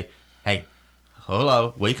say, "Hey,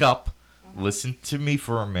 hello, wake up, listen to me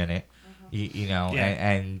for a minute."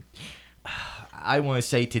 And I want to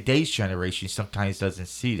say today's generation sometimes doesn't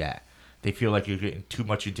see that. They feel like you're getting too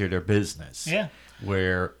much into their business. Yeah.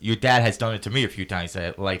 Where your dad has done it to me a few times.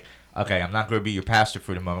 That like, okay, I'm not going to be your pastor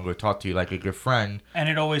for the moment. I'm going to talk to you like a good friend. And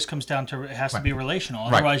it always comes down to, it has to be relational.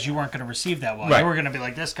 Right. Otherwise, you weren't going to receive that well. Right. You were going to be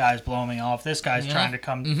like, this guy's blowing me off. This guy's trying to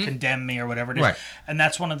come condemn me or whatever it is. Right. And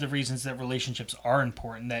that's one of the reasons that relationships are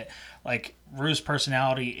important. That, like, Rue's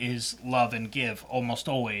personality is love and give almost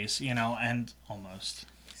always, and almost.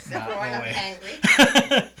 Except for when I'm way.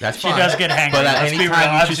 angry. That's She fine. does get hangry. But Let's be real,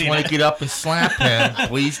 anytime you I've just seen want it. to get up and slap him,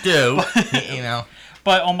 please do. You know.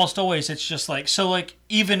 But almost always, it's just like so. Like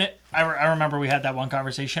even I remember we had that one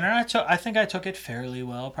conversation, and I think I took it fairly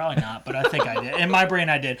well. Probably not, but I think I did. In my brain,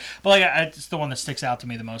 I did. But like, it's the one that sticks out to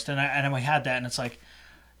me the most. And then we had that, and it's like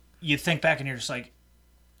you think back, and you're just like,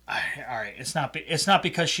 all right, it's not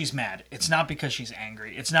because she's mad. It's not because she's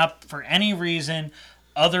angry. It's not for any reason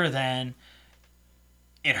other than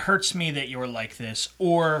it hurts me that you're like this,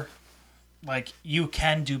 or like you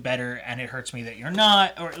can do better and it hurts me that you're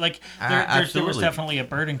not, or like there was Absolutely. definitely a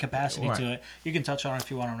burden capacity Right. to it. You can touch on it if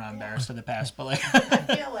you want. I'm not embarrassed of the past, but like I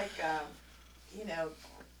feel like,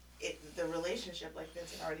 the relationship, like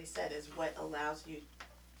Vincent already said, is what allows you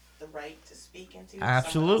the right to speak into someone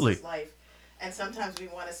Absolutely. else's life. And sometimes we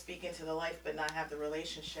want to speak into the life but not have the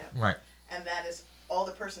relationship. Right. And that is all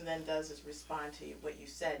the person then does is respond to what you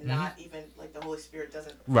said, not even like the Holy Spirit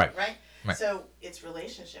doesn't. Right. Right? Right. So it's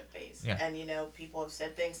relationship based. Yeah. And, people have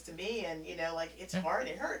said things to me and, like it's hard,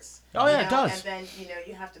 it hurts. Oh, yeah, you it know? does. And then,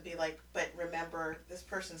 you have to be like, but remember, this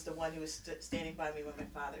person's the one who was standing by me when my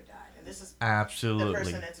father died. And this is the Absolutely.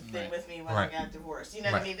 person that's been with me when Right. I got divorced. You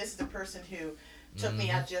know what Right. I mean? This is the person who took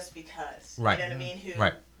me out just because. Right. You know what I mean? Who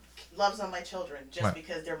Right. loves on my children just Right.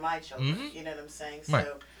 because they're my children. Mhm. You know what I'm saying? Right.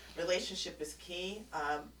 So relationship is key.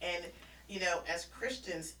 And, as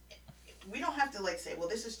Christians, we don't have to say, well,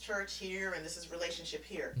 this is church here and this is relationship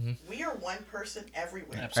here. We are one person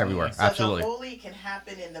everywhere. Absolutely. Everywhere. So Absolutely. the holy can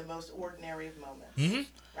happen in the most ordinary of moments, Mhm.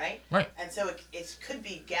 right? Right. And so it could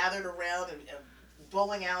be gathered around a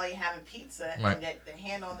bowling alley having pizza, Right. and that the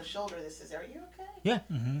hand on the shoulder that says, "Are you okay?" Yeah.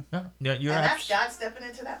 Yeah, you're And that's abs- God stepping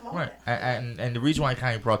into that moment. Right, and the reason why I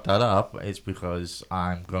kind of brought that up is because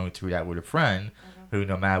I'm going through that with a friend who,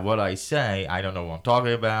 no matter what I say, I don't know what I'm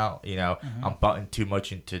talking about. I'm butting too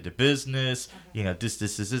much into the business.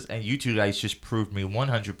 This, and you two guys just proved me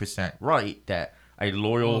 100% right that a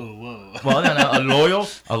loyal, well, no,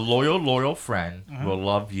 a loyal friend will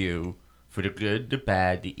love you for the good, the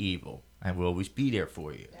bad, the evil, and will always be there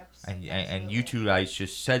for you. And you two guys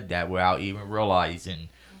just said that without even realizing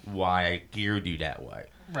why I geared you that way.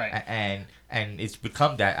 Right. And it's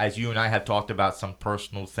become that, as you and I have talked about some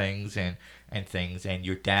personal things and things, and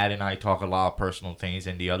your dad and I talk a lot of personal things,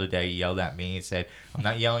 and the other day he yelled at me and said, I'm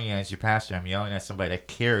not yelling at your pastor, I'm yelling at somebody that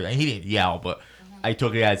cares. And he didn't yell, but I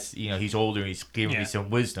took it as, he's older, he's giving me some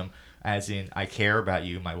wisdom, as in, I care about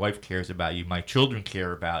you, my wife cares about you, my children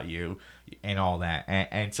care about you, and all that.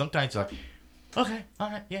 And sometimes like, okay, all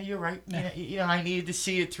right, yeah, you're right. Yeah. I needed to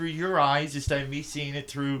see it through your eyes instead of me seeing it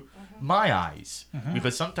through my eyes.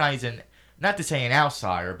 Because sometimes, and not to say an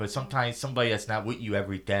outsider, but sometimes somebody that's not with you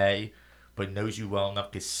every day, but knows you well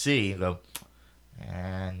enough to see and go,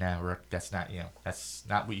 no, Rick, that's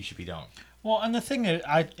not what you should be doing. Well, and the thing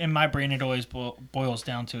that in my brain, it always boils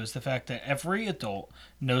down to is the fact that every adult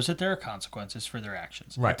knows that there are consequences for their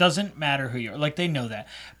actions. Right. It doesn't matter who you are. Like, they know that,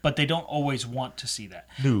 but they don't always want to see that.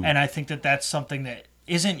 No. And I think that that's something that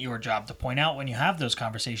isn't your job to point out when you have those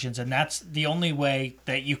conversations. And that's the only way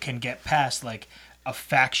that you can get past, like, a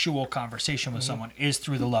factual conversation with someone is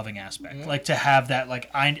through the loving aspect. Like, to have that,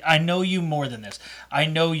 like, I know you more than this. I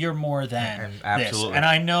know you're more than this. Absolutely. And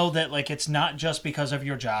I know that, like, it's not just because of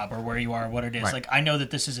your job or where you are, what it is. Right. Like, I know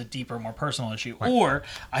that this is a deeper, more personal issue. Right. Or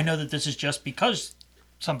I know that this is just because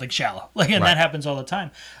something shallow. Like, and that happens all the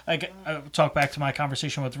time. Like, I talk back to my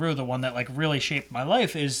conversation with Rue, the one that, like, really shaped my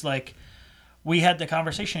life is, like, we had the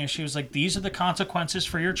conversation and she was like, these are the consequences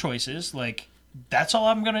for your choices. Like, that's all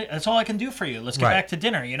I can do for you. Let's get back to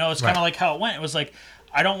dinner. It's kind of like how it went. It was like,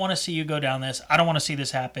 I don't want to see you go down this. I don't want to see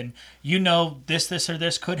this happen. This, or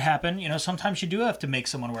this could happen. Sometimes you do have to make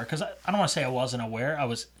someone aware. Because I don't want to say I wasn't aware. I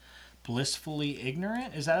was blissfully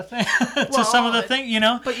ignorant. Is that a thing? To some of the things,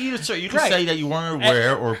 But you can say that you weren't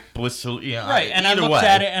aware or blissfully, right. And I looked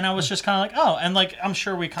at it and I was just kind of like, oh, and like, I'm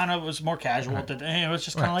sure we kind of was more casual. Right. It was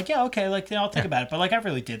just kind of like, yeah, okay, like, I'll think about it. But like, I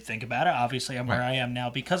really did think about it. Obviously, I'm where I am now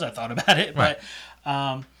because I thought about it. Right.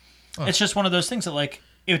 But it's just one of those things that, like,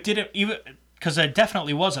 it didn't even, because I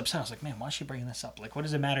definitely was upset. I was like, man, why is she bringing this up? Like, what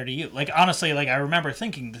does it matter to you? Like, honestly, like, I remember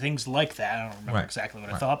thinking things like that. I don't remember exactly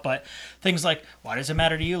what I thought, but things like, why does it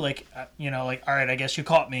matter to you? Like, like, all right, I guess you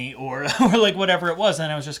caught me, or like whatever it was.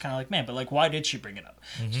 And I was just kind of like, man, but like, why did she bring it up?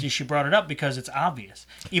 She brought it up because it's obvious.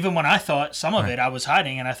 Even when I thought some of it I was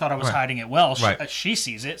hiding, and I thought I was hiding it well, she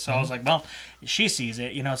sees it. So I was like, well, she sees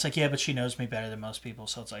it. It's like, yeah, but she knows me better than most people.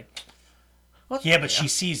 So it's like, yeah, but she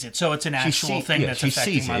sees it, so it's an actual thing that's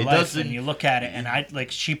affecting my life. And you look at it, and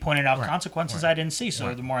she pointed out consequences I didn't see.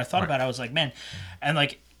 So the more I thought about it, I was like, man, and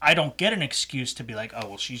like, I don't get an excuse to be like, oh,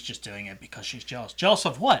 well, she's just doing it because she's jealous. Jealous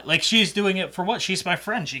of what? Like, she's doing it for what? She's my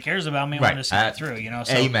friend. She cares about me. I want to see it through, you know?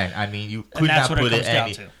 So, amen. I mean, you could that's not what it put it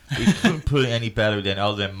comes down any, to. you couldn't put it any better than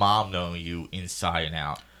other than mom knowing you inside and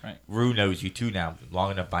out. Right. Rue knows you too now, long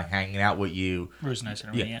enough by hanging out with you. Rue's nicer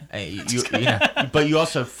than me, yeah. But you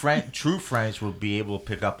also, true friends will be able to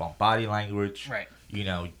pick up on body language, Right. you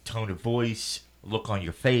know, tone of voice, look on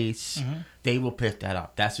your face. Mm-hmm. They will pick that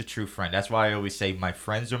up. That's a true friend. That's why I always say my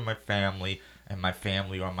friends are my family and my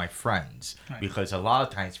family are my friends. Right. Because a lot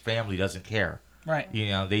of times family doesn't care. Right. You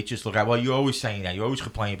know, they just look at, well, you're always saying that. You're always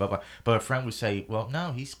complaining about, but a friend would say, well,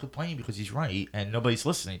 no, he's complaining because he's right and nobody's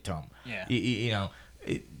listening to him. Yeah. You know,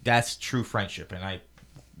 that's true friendship. And I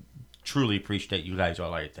truly appreciate you guys are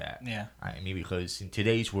like that. Yeah. I mean, because in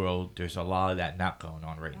today's world, there's a lot of that not going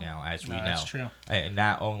on right now, as we know. That's true. And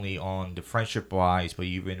not only on the friendship wise, but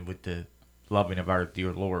even with the loving of our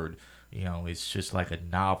dear Lord. You know, it's just like a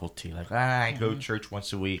novelty. Like, I go to church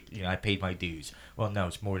once a week. You know, I paid my dues. Well, no,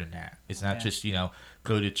 it's more than that. It's not just, you know,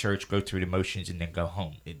 go to church, go through the motions, and then go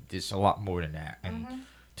home. It's a lot more than that. And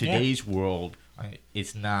today's world,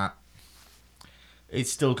 it's not.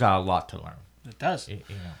 It's still got a lot to learn. It does. You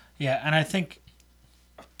know. Yeah, and I think,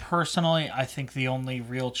 personally, I think the only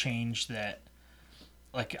real change that,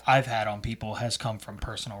 like, I've had on people has come from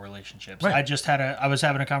personal relationships. Right. I was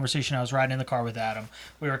having a conversation. I was riding in the car with Adam.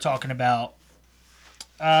 We were talking about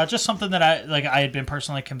just something that I had been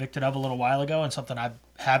personally convicted of a little while ago, and something I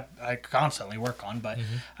constantly work on. But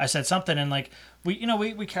I said something, and like we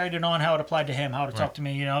carried it on how it applied to him, how to talk to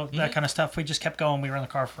me, you know, that kind of stuff. We just kept going. We were in the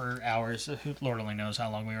car for hours. Lord only knows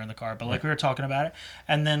how long we were in the car, but like we were talking about it,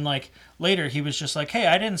 and then like later he was just like, "Hey,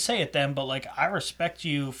 I didn't say it then, but like I respect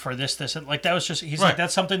you for this, and like that was just." He's like,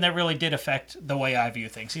 "That's something that really did affect the way I view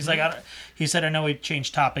things." He's like, he said, "I know we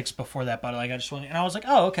changed topics before that, but like I just want," and I was like,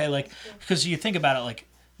 "Oh, okay," like because you think about it, like.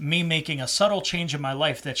 Me making a subtle change in my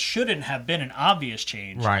life that shouldn't have been an obvious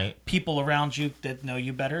change. Right. People around you that know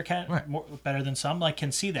you better better than some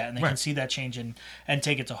can see that, and they can see that change and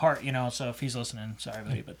take it to heart. You know. So if he's listening, sorry,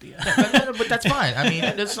 buddy, but but that's fine. I mean,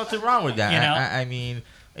 there's nothing wrong with that. You know? I mean,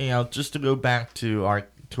 you know, just to go back to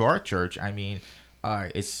our church. I mean,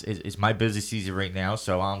 it's my busy season right now,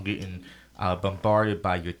 so I'm getting bombarded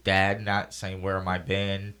by your dad not saying where am I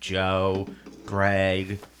been, Joe,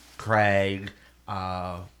 Greg, Craig.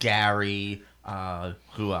 Gary,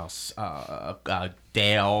 who else?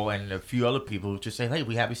 Dale, and a few other people who just say, "Hey,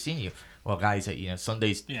 we haven't seen you." Well, guys, you know,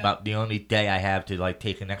 Sunday's about the only day I have to like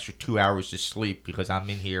take an extra 2 hours to sleep because I'm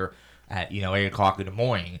in here at 8:00 in the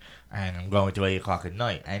morning and I'm going to 8:00 at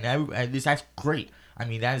night, and that's great. I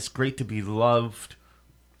mean, that is great to be loved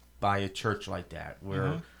by a church like that,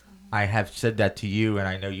 where I have said that to you, and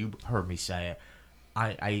I know you heard me say it.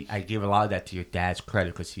 I give a lot of that to your dad's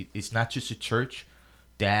credit because it's not just a church.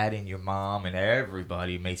 Dad and your mom and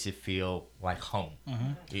everybody makes it feel like home.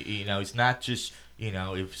 You know, it's not just, you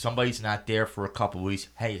know, if somebody's not there for a couple of weeks,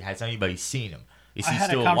 hey, has anybody seen him? Is I he had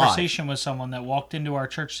still a alive? conversation with someone that walked into our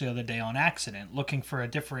church the other day on accident, looking for a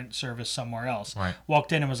different service somewhere else. Right.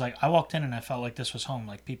 Walked in and was like, I walked in and I felt like this was home.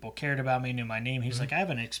 Like people cared about me, knew my name. He's like, I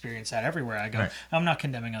haven't experienced that everywhere I go. Right. I'm not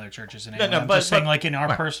condemning other churches in any way. I'm but- just saying, but- like in our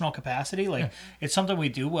right. personal capacity, like it's something we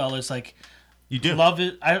do well. Is like. You do.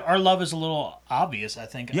 Our love is a little obvious, I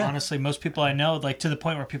think. Yeah. Honestly, most people I know, like to the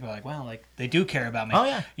point where people are like, wow, like they do care about me. Oh,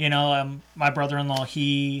 yeah. You know, my brother-in-law,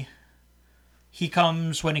 he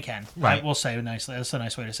comes when he can. Right. We'll say it nicely. That's a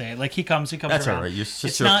nice way to say it. Like he comes That's around. all right. Your It's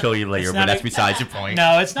sister will not- kill you later, it's but not that's a- besides the point.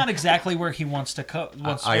 No, it's not exactly where he wants to go. I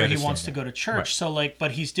Where he understand wants to that. go to church. Right. So like,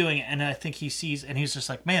 but he's doing it, and I think he sees, and he's just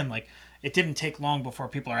like, man, like. It didn't take long before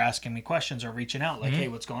people are asking me questions or reaching out, like, "Hey,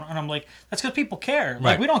 what's going on?" And I'm like, "That's because people care. Like,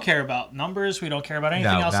 Right. we don't care about numbers. We don't care about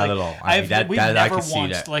anything No, else. not like, at all. I mean, we've that I never can see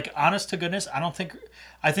once, that. like, honest to goodness,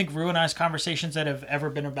 I think Rue and I's conversations that have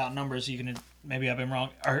ever been about numbers, maybe I've been wrong,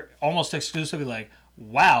 are almost exclusively like,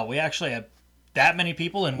 wow, we actually have that many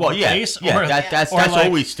people in one place. Yeah, that's like-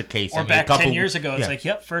 always the case. Or I mean, back a couple, 10 years ago, it's yeah. like,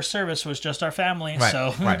 yep, first service was just our family, Right,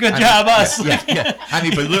 so right. good I job, mean, us. Yeah. I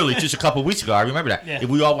mean, but literally, just a couple of weeks ago, I remember that. Yeah. If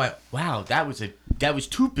we all went, wow, that was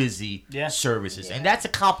two busy services, and that's a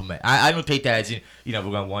compliment. I don't take that as in, we're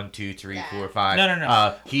going 1, 2, 3, 4, 5.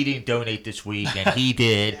 No. He didn't donate this week, and he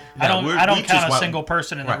did. I don't we count just a went- single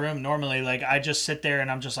person in the Right. room normally. Like I just sit there and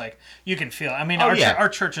I'm just like, you can feel. I mean, Oh, our yeah. our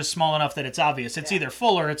church is small enough that it's obvious. It's either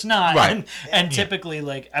full or it's not. Right. And typically,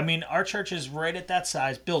 like, I mean, our church is right at that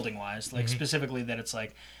size, building wise. Like Mm-hmm. specifically that it's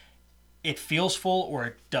like, it feels full or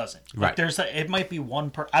it doesn't. Right. Like it might be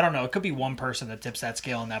I don't know. It could be one person that tips that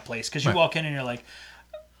scale in that place because you Right. walk in and you're like.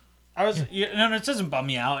 I was, it doesn't bum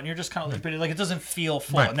me out, and you're just kind of like it doesn't feel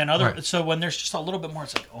full. Right, And then right. so when there's just a little bit more,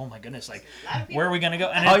 it's like, oh my goodness, like where are we gonna go?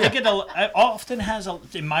 And I think it often has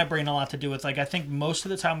in my brain a lot to do with like I think most of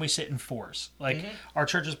the time we sit in fours. Like our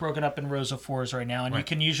church is broken up in rows of fours right now, and you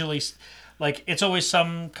can usually like it's always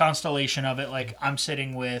some constellation of it. Like I'm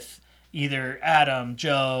sitting with either Adam,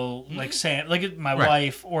 Joe, like Sam, like my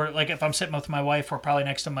wife, or like if I'm sitting with my wife, we're probably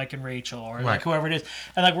next to Mike and Rachel, or like whoever it is,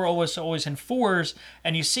 and like we're always in fours,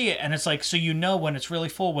 and you see it, and it's like so when it's really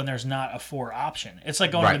full when there's not a four option. It's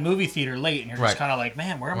like going to the movie theater late, and you're just kind of like,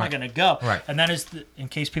 man, where am I going to go? Right. And that is, in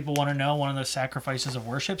case people want to know, one of the sacrifices of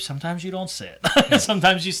worship. Sometimes you don't sit,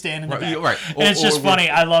 sometimes you stand in the back. Right. And it's just funny.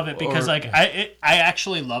 I love it because I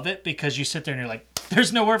actually love it because you sit there and you're like,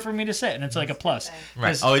 there's nowhere for me to sit, and it's like a plus.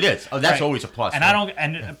 Right. Oh, it is. Oh, that's always a plus. And I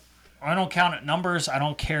don't count numbers. I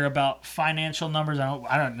don't care about financial numbers.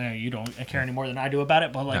 I don't know. You don't care any more than I do about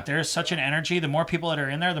it. But like, there's such an energy. The more people that are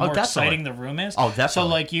in there, the more exciting the room is. Oh, definitely. So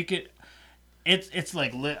like, you could. It's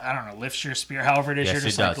like I don't know, lifts your spirit. However it is, Yes, you're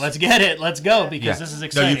just it like, does. let's get it, let's go because this is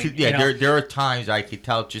exciting. No, there are times I could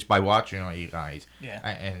tell just by watching on you guys. Yeah.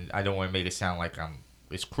 And I don't want to make it sound like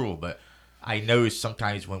it's cruel, but I notice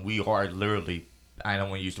sometimes when we are literally, I don't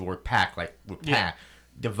want to use the word pack, like we're packed,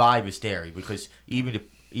 the vibe is there because even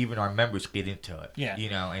our members get into it. Yeah.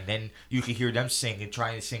 And then you can hear them sing and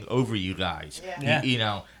trying to sing over you guys.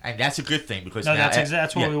 Yeah. And that's a good thing because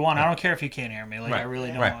that's what we want. I don't care if you can't hear me. Like I really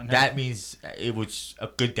don't want to. That means it was a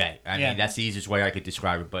good day. I mean, that's the easiest way I could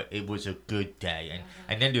describe it, but it was a good day.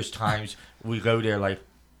 And then there's times we go there like,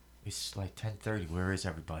 it's like 10:30. Where is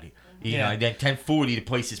everybody? You know, and then 10:40, the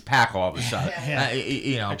place is packed all of a sudden.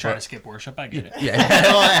 I try to skip worship. I get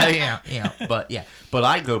it. But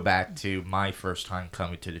I go back to my first time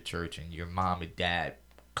coming to the church and your mom and dad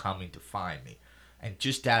coming to find me, and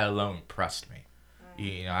just that alone impressed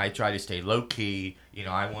me. I try to stay low key.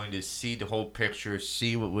 I wanted to see the whole picture,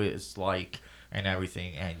 see what it was like, and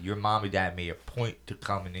everything. And your mom and dad made a point to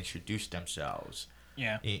come and introduce themselves.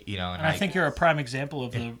 Yeah. And I think you're a prime example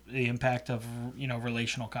of the impact of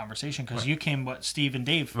relational conversation because you came Steve and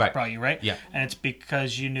Dave brought you, right? Yeah. And it's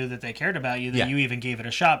because you knew that they cared about you that you even gave it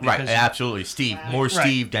a shot. Because absolutely. Steve, more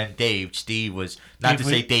Steve than Dave. Steve was not to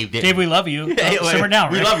say Dave didn't. Dave, we love you. Simmer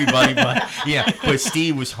down, right? We love you, buddy, but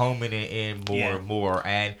Steve was homing it in more and more,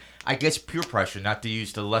 and I guess peer pressure, not to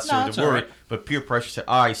use the lesser of the word, but peer pressure said,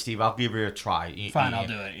 all right, Steve, I'll give it a try. Fine, I'll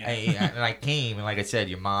do it. Yeah. And I came, and like I said,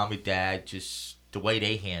 your mom and dad just the way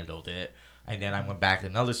they handled it, and then I went back to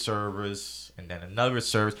another service, and then another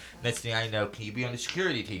service. Next thing I know, can you be on the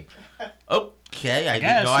security team? Okay, I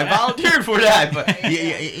didn't know I volunteered for that,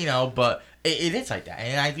 but but it is like that.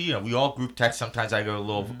 And we all group text. Sometimes I go a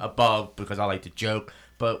little above because I like to joke,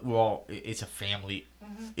 but it's a family.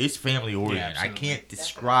 It's family oriented. I can't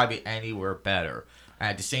describe it anywhere better. And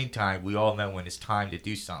at the same time, we all know when it's time to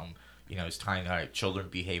do something. It's time to children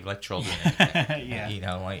behave like children,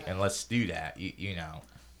 and let's do that.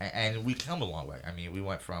 And we come a long way. I mean, we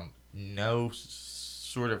went from no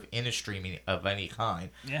sort of industry of any kind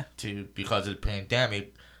to, because of the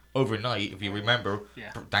pandemic, overnight. If you remember,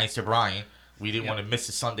 thanks to Brian, we didn't want to miss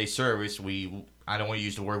the Sunday service. I don't want to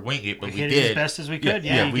use the word wing it, but we did it as best as we could.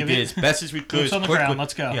 We did as best as we could. Boots on the ground.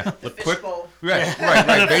 Let's go. Yeah, Fishbowl. Right.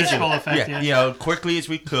 The fishbowl effect. Quickly as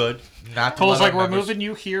we could. Not Cole's like, we're moving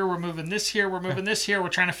you here, we're moving this here, we're moving this here. We're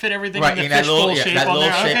trying to fit everything in the that fishbowl shape on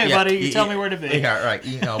there. Okay, buddy, you tell me where to be. Yeah, right.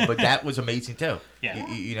 But that was amazing too. Yeah.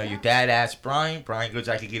 Your dad asked Brian. Brian goes,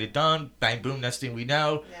 I could get it done. Bang, boom. Next thing we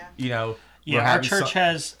know, our church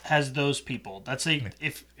has those people. That's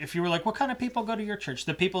if you were like, what kind of people go to your church?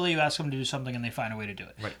 The people that you ask them to do something and they find a way to do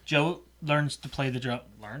it. Right. Joe learns to play the drum.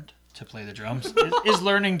 Learned to play the drums. is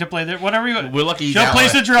learning to play the whatever you. We're lucky he's Joe out.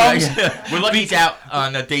 plays the drums. We're lucky he's out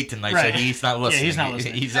on a date tonight, so he's not listening. Yeah, he's not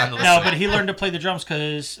listening. He's not listening. No, but he learned to play the drums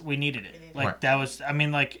because we needed it. Like that was. I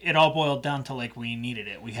mean, like it all boiled down to like we needed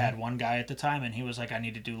it. We had one guy at the time, and he was like, "I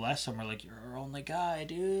need to do less," and we're like, "You're our only guy,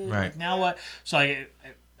 dude. Right. Like, now what?" So I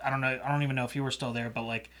don't know. I don't even know if you were still there, but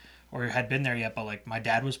like. Or had been there yet, but like my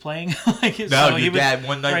dad was playing. Your dad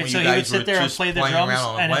one night when you guys were just playing drums, around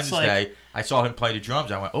on and Wednesday, I saw him play the drums.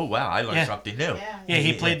 I went, "Oh wow, I learned something new." Yeah,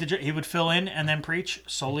 he played he would fill in and then preach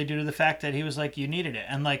solely due to the fact that he was like, "You needed it,"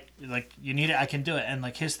 and like you need it, I can do it, and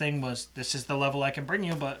like his thing was, "This is the level I can bring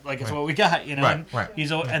you," but like it's what we got,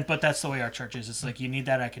 But that's the way our church is. It's like you need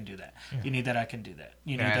that, I can do that. You need that, I can do that.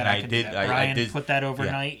 You need that, I can do that. Brian put that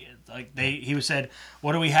overnight. Yeah. Like he said,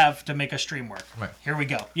 what do we have to make a stream work? Right. Here we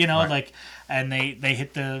go. And they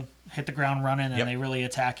hit the ground running and they really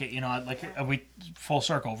attack it. Like we full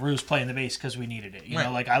circle. Rue's playing the bass because we needed it. You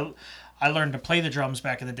know, like I learned to play the drums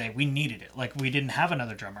back in the day. We needed it. Like, we didn't have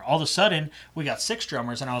another drummer. All of a sudden, we got 6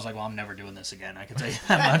 drummers, and I was like, well, I'm never doing this again. I can tell you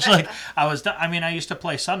that much. Like, I used to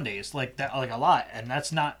play Sundays like that, like a lot, and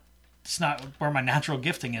it's not where my natural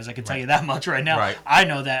gifting is. I can tell you that much right now. Right. I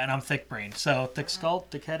know that, and I'm thick-brained. So, thick-skulled,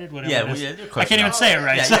 thick-headed, whatever it is. you're I can't even say it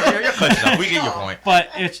right. Yeah, so. you're close enough. We get your point. But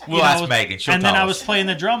it's We'll ask Megan. She'll and then tell I was us. playing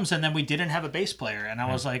the drums, and then we didn't have a bass player, and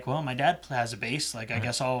I was like, well, my dad has a bass. Like, I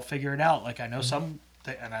guess I'll figure it out. Like, I know some,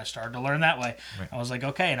 and I started to learn that way. Right. I was like,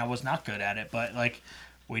 okay, and I was not good at it, but like,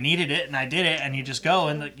 we needed it, and I did it, and you just go,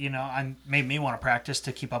 and you know, I made me want to practice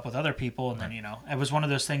to keep up with other people, and then you know, it was one of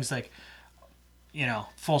those things like, you know,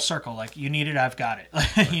 full circle. Like, you need it, I've got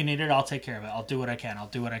it. You need it, I'll take care of it. I'll do what I can. I'll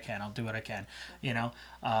do what I can. I'll do what I can. You know,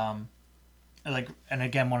 like, and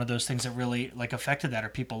again, one of those things that really like affected that are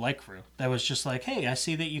people like Rue. That was just like, hey, I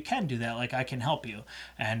see that you can do that. Like, I can help you.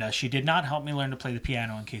 And she did not help me learn to play the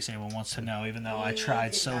piano, in case anyone wants to know, even though I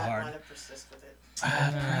tried so hard. All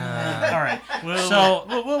right. So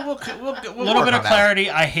We'll a little work bit on of that.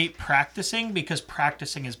 clarity. I hate practicing because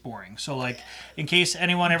practicing is boring. So, like, in case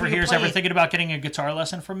anyone ever you're ever playing- thinking about getting a guitar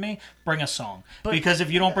lesson from me, bring a song. Because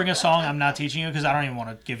if you don't bring a song, I'm not teaching you because I don't even want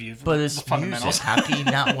to give you But the it's fundamentals. music. How can you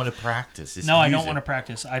not want to practice? It's No, I don't music. want to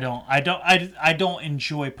practice. I don't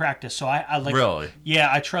enjoy practice. So I like. Really? Yeah,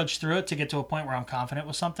 I trudge through it to get to a point where I'm confident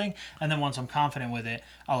with something, and then once I'm confident with it,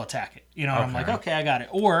 I'll attack it. You know, and I'm like, okay, I got it.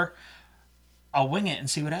 Or I'll wing it and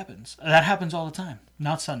see what happens. That happens all the time.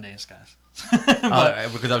 Not Sundays, guys. Because I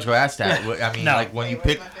was going to ask that. I mean, No. like when you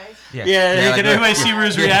pick. Yeah, like, can anybody see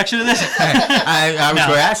Rue's reaction to this? I was No.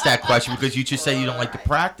 going to ask that question because you just say you don't like to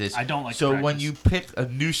practice. I don't like to So when practice. you pick a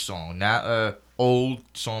new song, not a old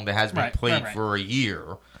song that has been Right, played right. for a year,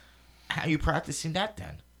 how are you practicing that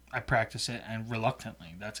then? I practice it, and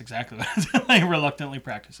reluctantly. That's exactly what I do. I reluctantly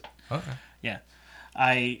practice it. Okay. Yeah.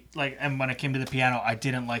 And when it came to the piano, I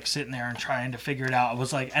didn't like sitting there and trying to figure it out. I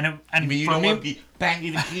was like, and I mean, you for don't me, want to be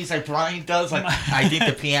banging the keys like Brian does. Like, I think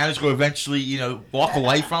the piano's going to eventually, walk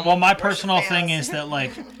away from well, him. my personal thing is that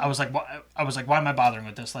like I was like, why am I bothering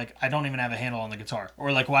with this? Like, I don't even have a handle on the guitar,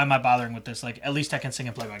 or like, why am I bothering with this? Like, at least I can sing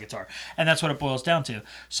and play my guitar, and that's what it boils down to.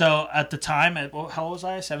 So at the time, how old was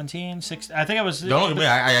I? 17, 16? I think I was. Don't look at me.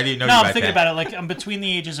 I didn't know No, you I'm back thinking then. about it. Like, I'm between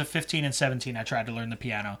the ages of 15 and 17. I tried to learn the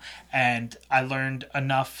piano, and I learned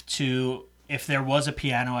enough to. If there was a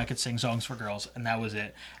piano, I could sing songs for girls, and that was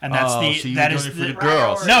it. And that's Oh, the so you that were is doing it for the the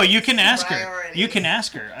girls. No, you can ask her. Priorities. You can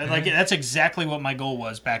ask her. Like, that's exactly what my goal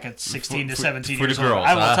was back at 16 to For- 17 for the years old. girls,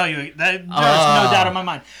 I will huh? tell you that there's no doubt in my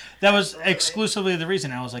mind. That was exclusively the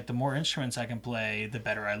reason. I was like, the more instruments I can play, the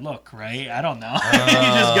better I look, right? I don't know. You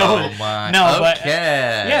just go with it. My. No, but Okay.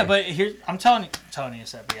 yeah, but here I'm telling you,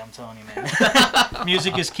 Seppi, I'm telling you, man.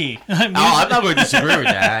 Music is key. Oh, I'm not going to disagree with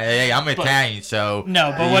that. Hey, I'm Italian, so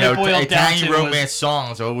No, but what it boiled down Italian to was- romance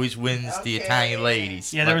songs always wins the Italian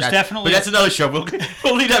ladies. Yeah, there was But definitely- But that's another show.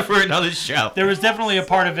 We'll leave that for another show. There was definitely a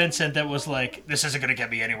part of Vincent that was like, this isn't going to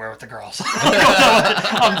get me anywhere with the girls.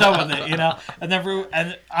 I'm done with it, you know?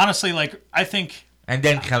 And honestly, like, I think, And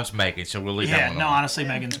then comes Megan, so we'll leave that yeah, one no, alone. honestly,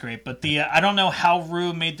 Megan's great. But I don't know how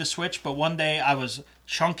Rue made the switch, but one day I was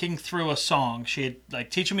chunking through a song. She had, like,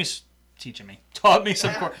 taught me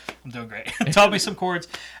some chords. I'm doing great. Taught me some chords.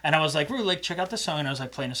 And I was like, Rue, like, check out this song. And I was,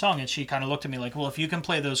 like, playing a song. And she kind of looked at me like, well, if you can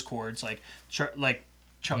play those chords, like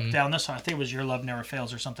chunk down this song. I think it was Your Love Never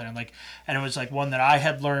Fails or something. And it was like one that I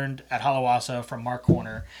had learned at Halawasa from Mark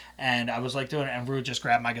Horner. And I was like doing it, and Rue just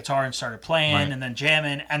grabbed my guitar and started playing Right. and then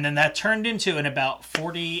jamming. And then that turned into, in about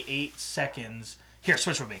 48 seconds, here,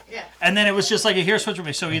 switch with me. Yeah. And then it was just like a here, switch with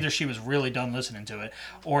me. So either she was really done listening to it,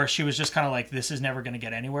 or she was just kind of like, this is never going to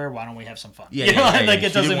get anywhere. Why don't we have some fun? Yeah, You know, yeah, like yeah. it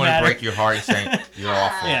She doesn't didn't want to matter. break your heart and saying you're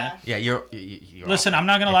awful. Yeah. Yeah, you're Listen, awful. I'm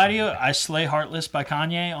not going to lie to you. I slay Heartless by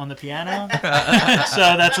Kanye on the piano. So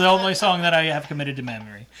that's the only song that I have committed to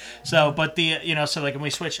memory. So, but so like when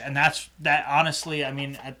we switch, and that honestly, I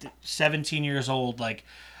mean, at 17 years old, like,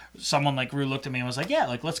 someone like Rue looked at me and was like, yeah,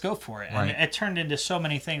 like, let's go for it. Right. And it turned into so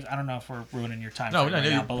many things. I don't know if we're ruining your time. No, frame no, right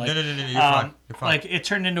no, now, but like, no, you're fine. You're fine. Like, it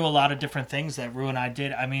turned into a lot of different things that Rue and I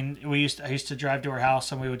did. I mean, I used to drive to her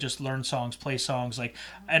house and we would just learn songs, play songs, like,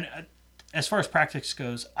 and as far as practice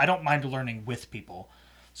goes, I don't mind learning with people.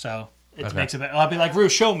 So it Okay. makes it better. I'll be like, Rue,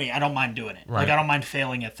 show me. I don't mind doing it. Right. Like, I don't mind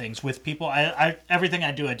failing at things with people. I everything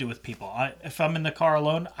I do with people. If I'm in the car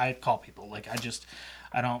alone, I call people. Like,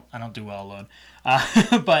 I don't do well alone.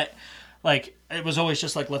 But like it was always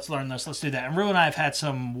just like, let's learn this, let's do that. And Rue and I have had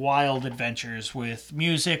some wild adventures with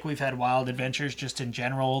music. We've had wild adventures just in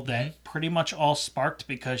general that pretty much all sparked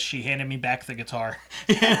because she handed me back the guitar.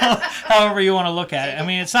 However you want to look at it. I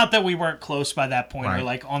mean, it's not that we weren't close by that point or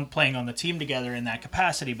like on playing on the team together in that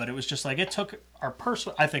capacity, but it was just like it took our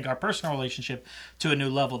personal relationship to a new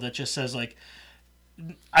level that just says like,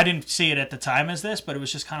 I didn't see it at the time as this, but it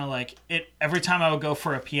was just kind of like it. Every time I would go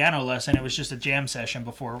for a piano lesson, it was just a jam session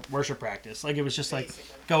before worship practice. Like it was just like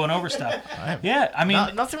going over stuff. Yeah, I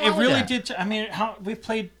mean, nothing it wrong with really that. did. I mean, we've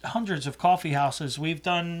played hundreds of coffee houses. We've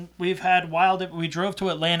had wild. We drove to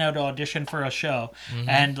Atlanta to audition for a show,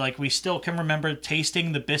 and like we still can remember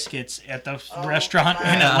tasting the biscuits at the restaurant in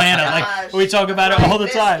Atlanta. Like we talk about it all the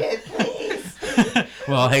time.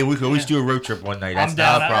 Well, hey, we could always do a road trip one night. That's I'm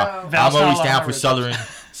down. not a problem. Val's I'm always not down allowed for road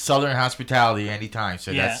trips. Southern hospitality anytime,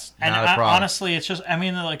 so that's and not a problem. honestly, it's just, I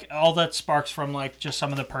mean, like all that sparks from like just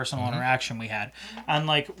some of the personal interaction we had, and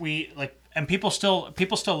like and people still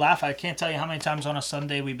laugh. I can't tell you how many times on a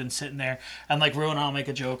Sunday we've been sitting there and like Rue and I'll make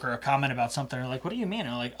a joke or a comment about something. They're like, "What do you mean?"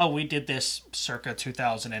 And I'm like, "Oh, we did this circa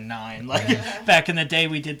 2009. Like back in the day,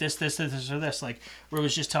 we did this, or this." Like Rue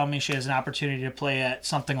was just telling me she has an opportunity to play at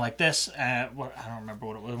something like this. I don't remember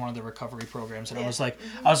what it was, one of the recovery programs, and I was like,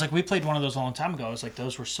 we played one of those a long time ago. I was like,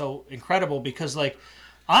 those were so incredible because like.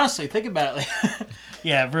 Honestly, think about it. Like,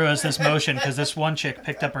 yeah, Rue has this motion because this one chick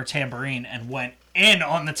picked up her tambourine and went in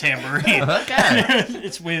on the tambourine.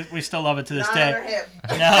 Okay. we still love it to this Not day. on her hip.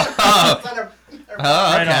 No, It's on her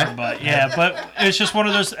right okay. on her butt. Yeah, but it's just one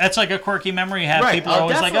of those. That's like a quirky memory you have. Right. People are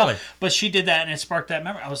always Definitely. like, "Oh," but she did that and it sparked that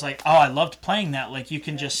memory. I was like, "Oh, I loved playing that." Like you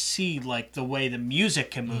can just see like the way the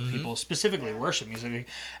music can move people, specifically worship music,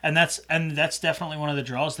 and that's definitely one of the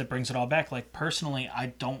draws that brings it all back. Like personally, I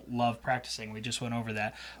don't love practicing. We just went over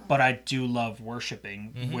that, but I do love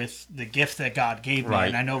worshiping with the gift that God gave me, Right.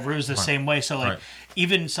 and I know Rue's the same way. So like, Right.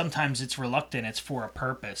 even sometimes it's reluctant. It's for a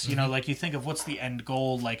purpose. You know, like you think of what's the end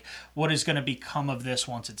goal, like what is going to become of this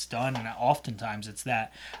once it's done, and oftentimes it's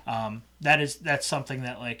that. That's something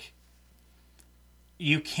that like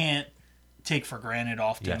you can't take for granted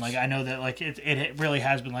often. Yes. Like I know that like it really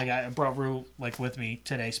has been. Like I brought Rue like with me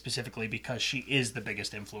today specifically because she is the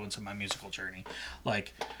biggest influence in my musical journey.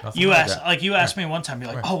 Like Nothing you like asked, that. like you asked me one time,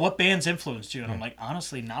 you're like, "Oh, what bands influenced you?" And I'm like,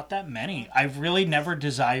 honestly, not that many. I really never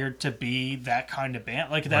desired to be that kind of band.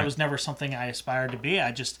 Like that Right. was never something I aspired to be.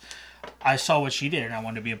 I saw what she did and I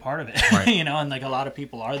wanted to be a part of it. Right. You know, and like a lot of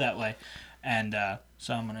people are that way. And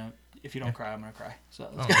so I'm gonna. If you don't cry, I'm gonna cry. So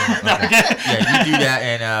let's go. Yeah, you do that,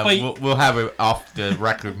 and But- we'll have an off the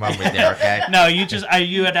record moment there. Okay. No,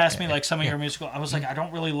 you had asked me like some of your musical. I was like, I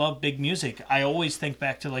don't really love big music. I always think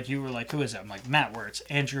back to like you were like, who is that? I'm like Matt Wirtz,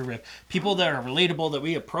 Andrew Ripp, people that are relatable that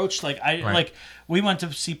we approached. Like like we went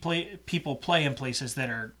to see people play in places that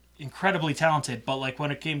are incredibly talented, but like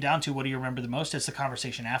when it came down to what do you remember the most, it's the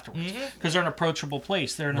conversation afterwards because they're an approachable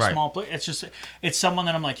place. They're in a Right. small place. It's someone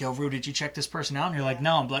that I'm like, yo, Rue, did you check this person out? And you're like,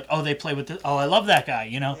 no. I'm like, oh, they play with this. Oh, I love that guy,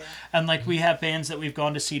 you know. And like we have bands that we've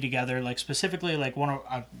gone to see together. Like specifically, like one of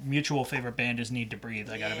our mutual favorite band is Need to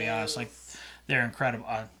Breathe. I gotta be honest, like they're incredible.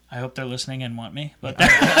 I hope they're listening and want me, but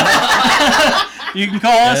you can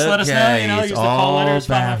call us. Let us know. You know, it's use the call all letters.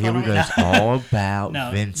 about, here we go. It's all about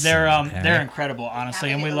No, Vincent. they're incredible,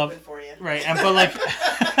 honestly, and we Happy love open for you. right. And but like,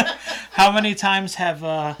 how many times have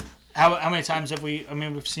how many times have we? I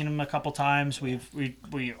mean, we've seen them a couple times. We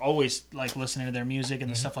always like listening to their music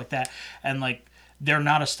and stuff like that, and like. They're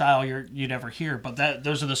not a style you'd ever hear, but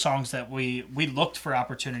those are the songs that we looked for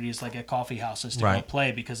opportunities like at coffee houses to go Right.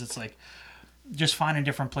 play because it's like just finding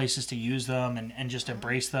different places to use them and just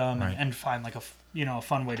embrace them and find like a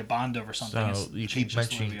fun way to bond over something. So you keep changes the way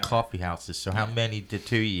we mentioning are. coffee houses. So how many the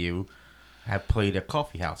two of you have played at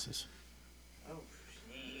coffee houses?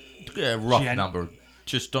 A rough Gee, number.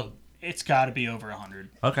 Just don't. It's got to be over 100.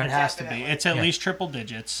 Okay. It has to be. Definitely. It's at least triple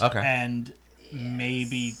digits. Okay. And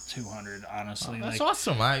maybe 200, honestly. That's like,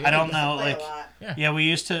 awesome. I don't know. Play a Like, lot. yeah, we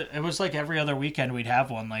used to. It was like every other weekend we'd have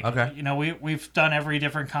one. Like, Okay. you know, we've done every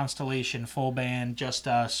different constellation, full band, just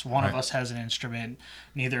us. One of Right. us has an instrument.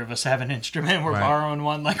 Neither of us have an instrument. We're Right. borrowing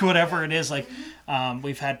one. Like whatever it is. Like,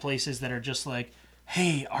 we've had places that are just like,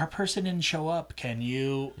 hey, our person didn't show up. Can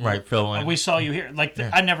you? Right, fill in. We saw you here. Like,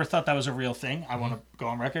 I never thought that was a real thing. I want to Mm-hmm. go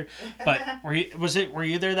on record. But were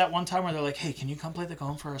you there that one time where they're like, hey, can you come play the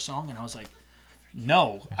gong for a song? And I was like,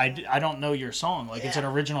 no, I don't know your song. Like, it's an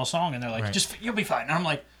original song. And they're like, Right. just, you'll be fine. And I'm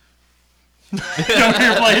like,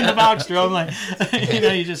 You're playing the box drum, like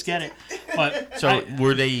you just get it. But So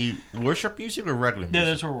were they worship music or regular music? yeah,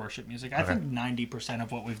 those were worship music. I think 90%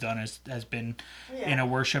 of what we've done has been in a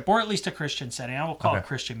worship or at least a Christian setting. I will call it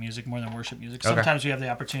Christian music more than worship music. Sometimes we have the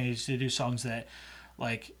opportunities to do songs that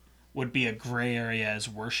like would be a gray area as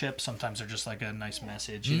worship. Sometimes they're just like a nice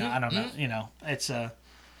message. You know, I don't know. It's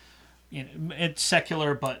it's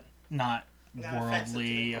secular but not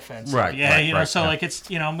worldly offensive. Right, Yeah, right, so yeah. like it's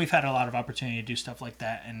we've had a lot of opportunity to do stuff like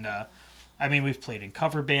that, and I mean we've played in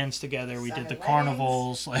cover bands together. We did the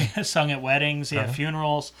carnivals, like sung at weddings,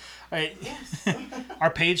 funerals. Right. Our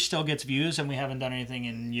page still gets views, and we haven't done anything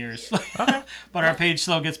in years. But our page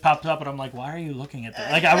still gets popped up, and I'm like, why are you looking at that?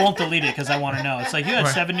 Like, I won't delete it because I want to know. It's like you had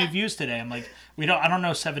 7 new views today. I'm like, I don't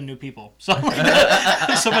know 7 new people. So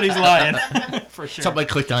somebody's lying for sure. Somebody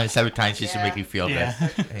clicked on it 7 times just to make you feel Yeah.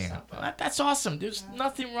 good. Well, that's awesome. There's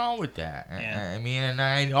nothing wrong with that. Yeah. I mean, and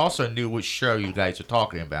I also knew what show you guys are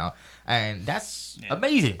talking about, and that's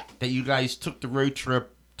amazing that you guys took the road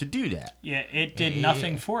trip to do that. Yeah, it did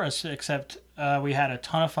nothing for us except we had a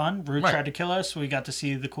ton of fun. Rue tried to kill us. We got to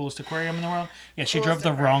see the coolest aquarium in the world. Yeah, she drove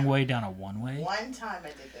the wrong way down a one-way. One time I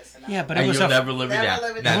did this. And Yeah, but And it was you'll a never live it Never down.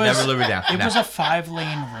 live it No, down. never live it down. It No. was a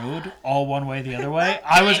 5-lane road, all one way the other way.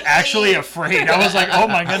 I was actually afraid. I was like, oh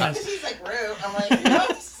my goodness. He's like, rude. I'm like,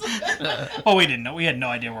 yes. Well, we didn't know. We had no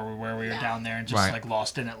idea where we were. We were down there and just Right. like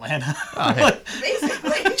lost in Atlanta.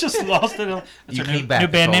 Basically. Just lost in Atlanta. That's You our came back, new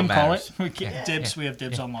band that's all name, that call matters. it. We have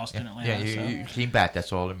dibs on Lost in Atlanta. Yeah, so. you came back.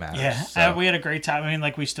 That's all that matters. Yeah, So. we had a great time. I mean,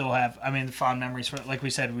 like we still have. I mean, fond memories for. Like we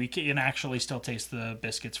said, we can actually still taste the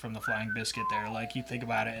biscuits from the Flying Biscuit there. Like you think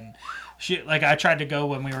about it, and I tried to go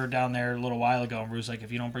when we were down there a little while ago, and Rue's like,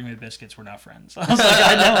 "If you don't bring me the biscuits, we're not friends." I was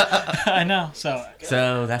like, "I know." So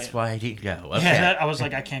that's why I didn't go. Okay. yeah, I was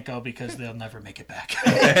like, "I can't go because they'll never make it back,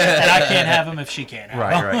 and I can't have them if she can't." Have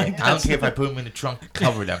them. Right. I don't care if I put them in the trunk and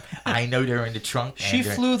cover them. I know they're in the trunk. She and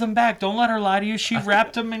they're- flew them back. Don't let her lie to you. She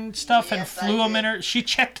wrapped them in stuff and Yes, flew I them in did. her. She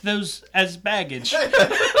checked those as baggage.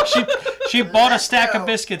 she bought a stack of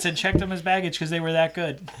biscuits and checked them as baggage because they were that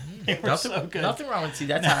good. They were so good. Nothing wrong with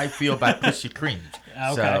that's how I feel about Krispy Kremes.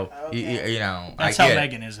 Okay. So Okay. you know, That's I how get it.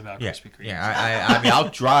 Megan is about Yeah, Krispy Kreme. yeah. I mean, I'll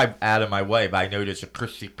drive out of my way, but I know there's a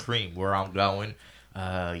Krispy Kreme where I'm going.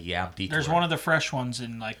 I'm detouring. There's one of the fresh ones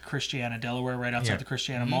in like Christiana, Delaware, right outside Yeah. the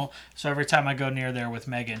Christiana Mall. So every time I go near there with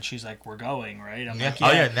Megan, she's like, "We're going, right?" I'm like, Oh,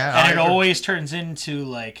 "Yeah." yeah, now and I it agree. always turns into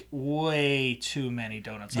like way too many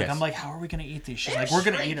donuts. Like Yes. I'm like, "How are we gonna eat these?" She's They're like, "We're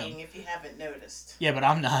gonna eat shrinking, them." if you haven't noticed. Yeah, but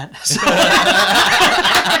I'm not. So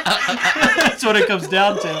that's what it comes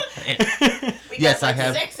down to. We Yes, got like I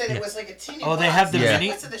have- 6 and it was like a teeny Oh, they box. have the Yeah. mini.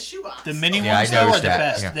 What's in the shoebox? The mini Yeah, I ones though are noticed the that,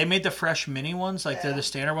 best. yeah. They made the fresh mini ones, like they're the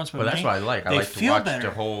standard ones. But Well, that's mini, what I like. I they like to feel watch better.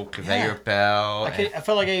 the whole conveyor Yeah. belt. I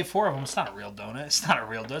felt like I ate 4 of them. It's not a real donut. It's not a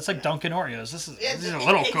real donut. It's like Dunkin' Oreos. These are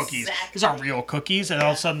little cookies. These aren't real cookies. And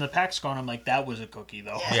all of a sudden the pack's gone. I'm like, that was a cookie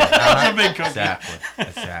though. Yeah, That was a big cookie.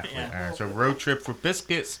 Exactly. Yeah. All right, so road trip for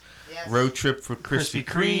biscuits, Yes. road trip for Krispy Krispy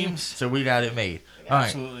Kremes. Kremes. So we got it made. All right.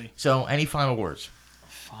 Absolutely. So any final words?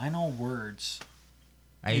 Final words.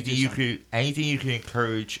 Anything you could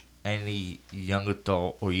encourage any young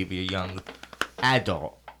adult or even a young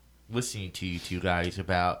adult listening to you two guys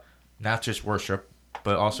about not just worship,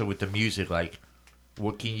 but also with the music. Like,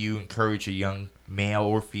 what can you encourage a young male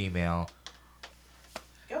or female?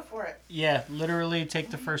 Go for it. Yeah, literally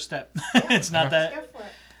take the first step. It's not Go that. for it.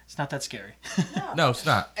 It's not that scary. No, it's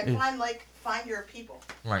not. And find your people.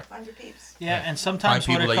 Right. Find your peeps. Yeah, and Find sometimes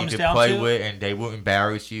what people it that you comes can down play to. with, and they won't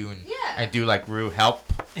embarrass you, and Yeah. do like real help.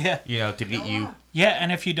 Yeah. To get you. Yeah,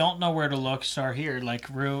 and if you don't know where to look, start here. Like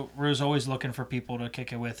Rue's always looking for people to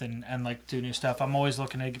kick it with and like do new stuff. I'm always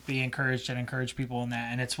looking to be encouraged and encourage people in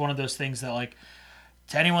that. And it's one of those things that like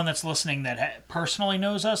to anyone that's listening that personally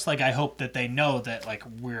knows us, like I hope that they know that like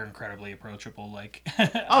we're incredibly approachable. Like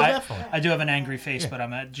Definitely. I do have an angry face, but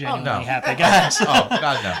I'm a genuinely no. happy guy. So- Oh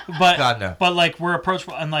God no. but God no. but like we're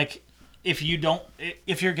approachable and like if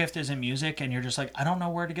your gift is in music and you're just like I don't know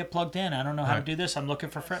where to get plugged in, I don't know how to do this, I'm looking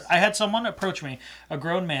for friends. I had someone approach me, a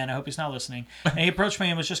grown man, I hope he's not listening, and he approached me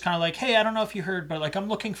and was just kind of like, hey, I don't know if you heard, but like I'm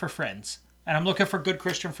looking for friends and I'm looking for good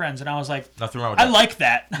Christian friends. And I was like, Nothing wrong with I that. like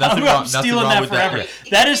that. Nothing I'm wrong- stealing nothing wrong that with that, forever. yeah.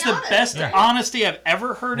 That You is can the be honest. best Yeah. honesty I've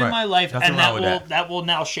ever heard in Right. my life, Nothing and wrong with that will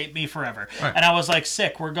now shape me forever. Right. And I was like,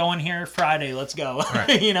 sick. We're going here Friday. Let's go. Right.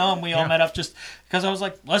 And we all met up just because I was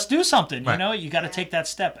like, let's do something. Right. You got to take that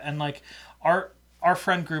step. And like our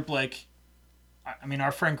friend group, like. I mean,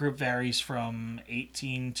 our friend group varies from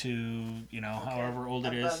 18 to, however old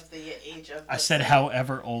it is. Above the age of I said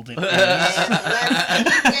however old it is.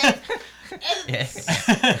 Let's Yeah.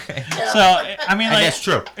 So I mean, And like, that's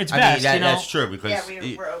true. It's I best, mean, you know? that's true because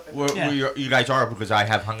Yeah, we're open. Yeah. you guys are because I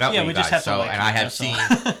have hung out Yeah, with we you just guys. have to So like and you, I have that's seen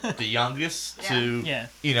all. the youngest Yeah. to Yeah.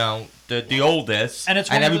 you know the oldest And it's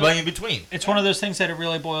one of everybody the- in between. It's one of those things that it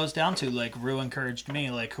really boils down to. Like, Rue encouraged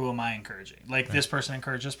me. Like, who am I encouraging? Like, this person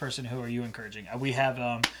encouraged this person. Who are you encouraging? We have,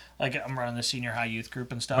 like, I'm running the senior high youth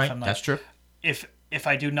group and stuff. Right, I'm like, that's true. If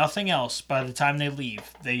I do nothing else, by the time they leave,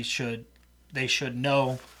 they should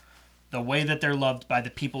know the way that they're loved by the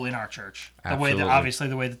people in our church. The way Absolutely. that, obviously,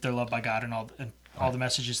 the way that they're loved by God and all the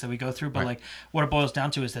messages that we go through. But like, what it boils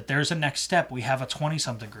down to is that there's a next step. We have a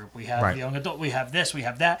 20-something group. We have Right. the young adult. We have this. We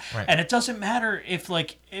have that. Right. And it doesn't matter if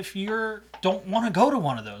you don't want to go to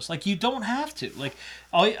one of those. Like, you don't have to.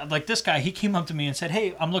 Like this guy, he came up to me and said,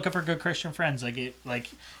 "Hey, I'm looking for good Christian friends.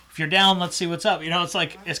 If you're down, let's see what's up." You know, it's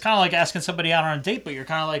kind of like asking somebody out on a date, but you're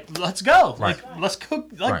kind of like, "Let's go. Right. Let's go."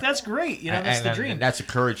 Like, Right. that's great. You know, that's the dream. And that's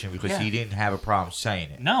encouraging because Yeah. he didn't have a problem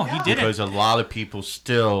saying it. No, he didn't. Because a lot of people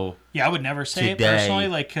still Yeah, I would never say it today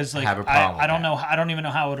personally, because have a problem I don't with know, I don't even know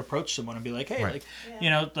how I would approach someone and be like, hey, Right.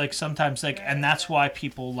 sometimes and that's why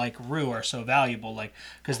people like Rue are so valuable,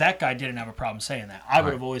 because that guy didn't have a problem saying that. I would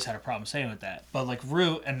Right. have always had a problem saying with that, but like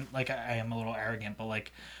Rue, and like I am a little arrogant, but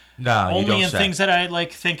like no, you only don't in say. things that I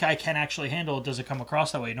like think I can actually handle does it come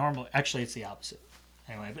across that way. Normally, actually, it's the opposite.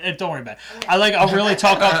 Anyway, don't worry about it. I'll really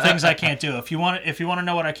talk up things I can't do. If you want to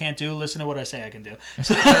know what I can't do, listen to what I say I can do.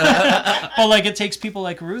 But like, it takes people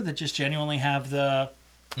like Rue that just genuinely have the,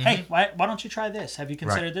 hey, why don't you try this? Have you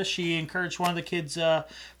considered Right. this? She encouraged one of the kids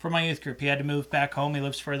from my youth group. He had to move back home. He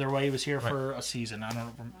lives further away. He was here for a season. I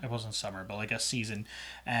don't know, it wasn't summer, but like a season.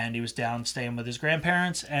 And he was down staying with his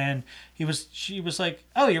grandparents. And she was like,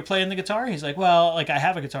 "Oh, you're playing the guitar?" He's like, "Well, like I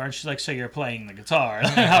have a guitar." And she's like, "So you're playing the guitar?"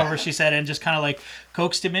 However she said, and just kind of like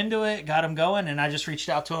coaxed him into it, got him going. And I just reached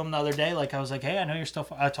out to him the other day. Like I was like, "Hey, I know you're still."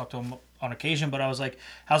 I talked to him on occasion, but I was like,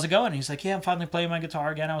 "How's it going?" And he's like, "Yeah, I'm finally playing my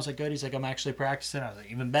guitar again." I was like, "Good." He's like, "I'm actually practicing." I was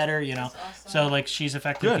like, "Even better, you know." awesome. So like, she's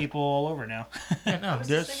affecting Good. people all over now. Yeah, no, I was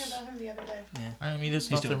there's. just thinking about him the other day. I mean, there's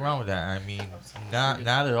He's nothing doing wrong with that. I mean, not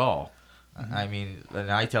at all. I mean, and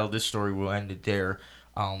I tell this story, we'll end it there.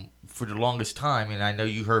 For the longest time, and I know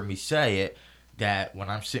you heard me say it, that when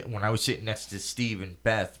I was sitting next to Steve and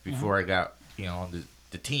Beth before I got on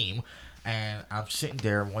the team, and I'm sitting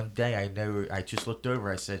there one day, I just looked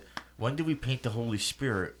over. I said, "When did we paint the Holy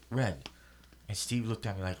Spirit red?" And Steve looked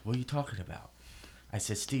at me like, "What are you talking about?" I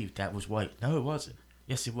said, "Steve, that was white." "No, it wasn't."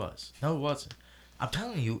 "Yes, it was." "No, it wasn't." "I'm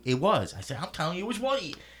telling you, it was." I said, "I'm telling you, it was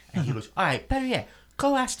white." And he goes, "All right, better yet,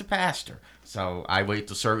 go ask the pastor." So I wait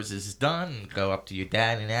till services is done and go up to your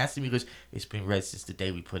dad and ask him. He goes, "It's been red since the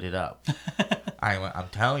day we put it up." I'm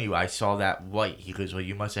telling you, I saw that white. He goes, "Well,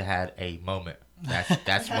 you must have had a moment."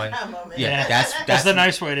 That's when. Moment. Yeah, That's that's the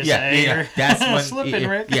nice way to yeah, say. yeah, You're that's when slipping,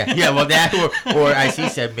 Rick. yeah. Well, that or as he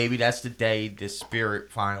said, maybe that's the day the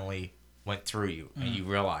Spirit finally went through you and you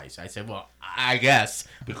realized. I said, "Well, I guess,"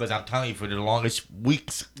 because I'm telling you, for the longest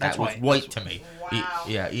weeks, That's that was white. white to me. Wow.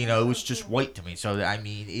 Yeah, it was just white to me. So I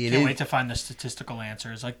mean, it Can't is. wait to find the statistical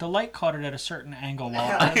answers. Like the light caught it at a certain angle.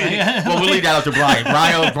 Well, we'll leave that up to Brian.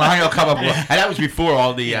 Brian will come up with, and that was before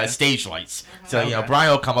all the stage lights. So Okay.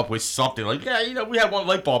 Brian will come up with something like, we had one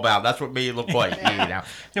light bulb out. That's what made it look white. Yeah,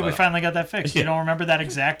 we But, finally got that fixed. You don't remember that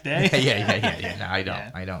exact day? yeah. No, I don't.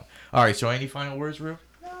 Yeah. I don't. All right. So, any final words, Rue?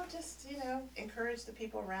 No, just encourage the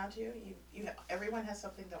people around you. Everyone has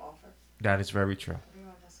something to offer. That is very true.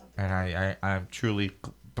 Everyone has something. And I'm truly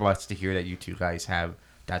blessed to hear that you two guys have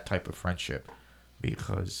that type of friendship,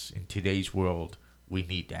 because in today's world, we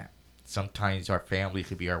need that. Sometimes our family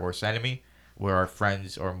could be our worst enemy, where our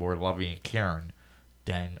friends are more loving and caring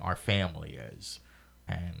than our family is.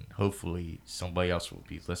 And hopefully somebody else will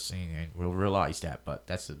be listening and will realize that. But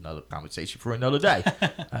that's another conversation for another day.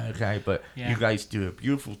 Okay, but Yeah. you guys do a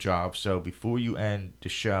beautiful job. So before you end the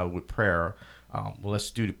show with prayer, well,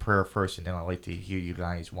 let's do the prayer first, and then I'd like to hear you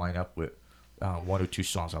guys wind up with one or two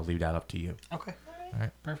songs. I'll leave that up to you. Okay. All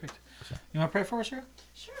right. Perfect. You want to pray for us, Rick?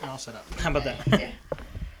 Sure. I'll set up. How about that? Yeah.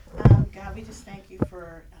 God, we just thank you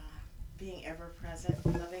for being ever present,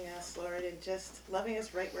 loving us, Lord, and just loving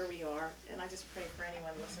us right where we are. And I just pray for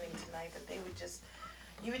anyone listening tonight that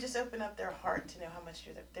you would just open up their heart to know how much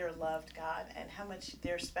they're loved, God, and how much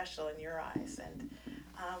they're special in your eyes. And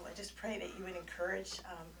I just pray that you would encourage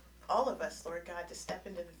all of us, Lord God, to step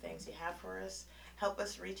into the things you have for us. Help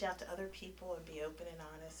us reach out to other people and be open and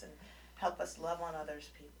honest, and help us love on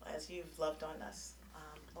others people as you've loved on us.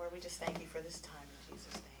 Lord, we just thank you for this time in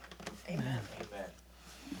Jesus' name. Amen. Amen.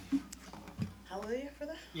 Hallelujah for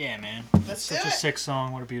that. Yeah, man. Let's Such do a it. sick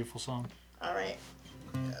song. What a beautiful song. All right.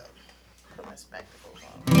 Put my spectacles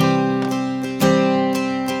on.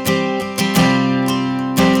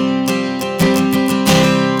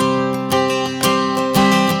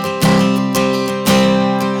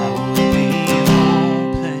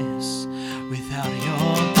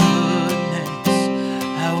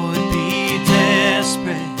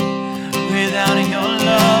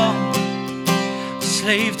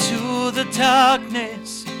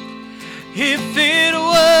 darkness if it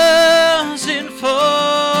wasn't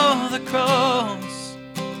for the cross.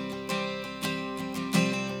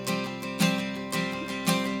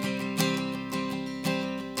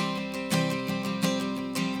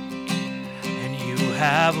 And you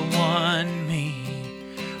have won me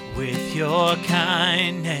with your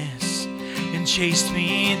kindness and chased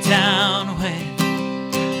me down when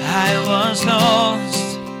I was lost.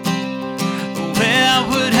 Where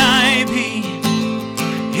would I be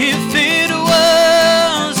if it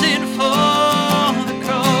wasn't for the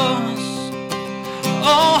cross?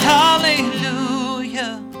 Oh,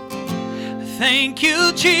 hallelujah. Thank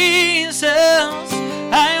you, Jesus.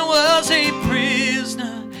 I was a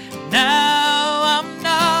prisoner, now I'm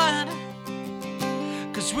not.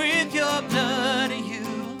 'Cause with your blood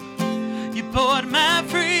you bought my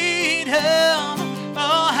freedom.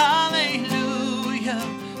 Oh, hallelujah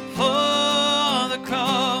for the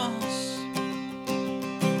cross.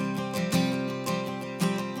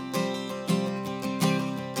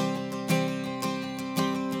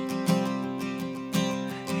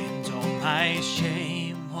 And all my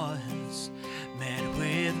shame was met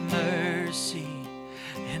with mercy,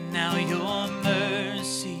 and now your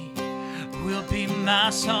mercy will be my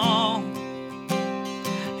song.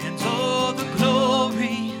 And all the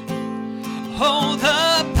glory, oh,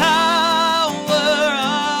 the power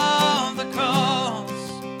of the cross.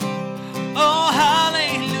 Oh,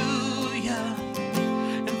 hallelujah.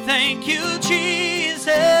 And thank you,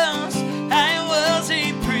 Jesus. I was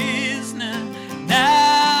a prisoner,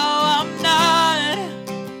 now I'm not.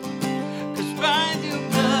 'Cause by your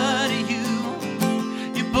blood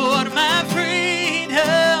you bought my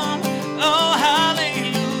freedom. Oh,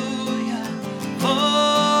 hallelujah for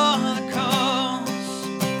the cross.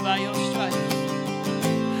 By your stripes,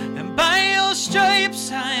 and by your stripes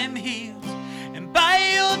I'm healed, and by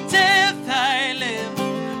your death I live.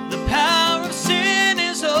 The power of sin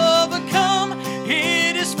is overcome.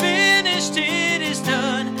 It is finished, it is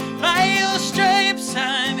done. By your stripes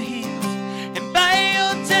I'm healed, and by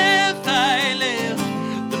your death I live.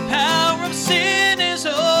 The power of sin is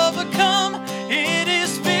overcome. It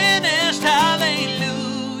is finished,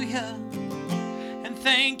 hallelujah. And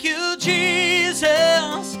thank you,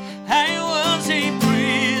 Jesus. I was a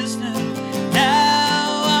prisoner,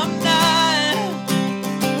 now I'm not.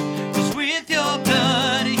 'Cause with your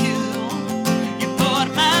blood you bought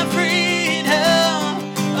my freedom.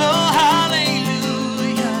 Oh,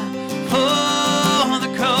 hallelujah for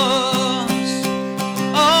the cross.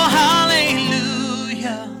 Oh,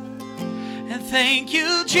 hallelujah. And thank you,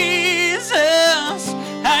 Jesus.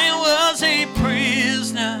 I was a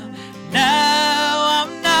prisoner, now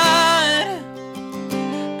I'm not.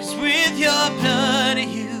 'Cause with your blood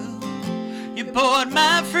you bought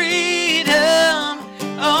my freedom.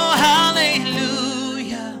 Oh,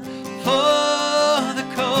 hallelujah for the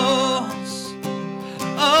cross.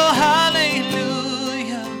 Oh,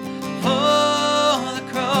 hallelujah for the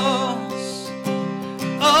cross.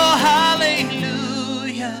 Oh,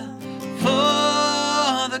 hallelujah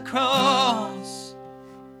for the cross.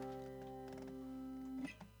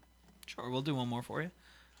 Sure, we'll do one more for you.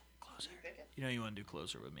 Closer. You know you want to do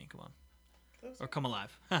Closer with me. Come on. Or Come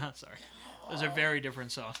Alive. Sorry. Those are very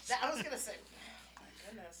different songs. I was gonna say, my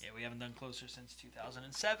goodness. Yeah, we haven't done Closer since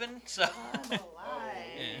 2007, so. I'm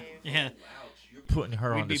alive. Yeah. You're putting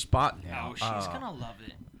her We'd on the be- spot now. Oh, she's gonna love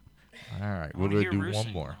it. All right, I we're wanna going hear to do Ruth one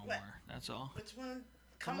sing more. a little more. That's all. Which one?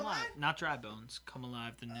 Come Alive. Not Dry Bones. Come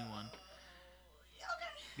Alive, the new one.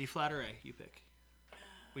 B flat or A, you pick.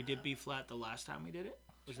 We did B flat the last time we did it.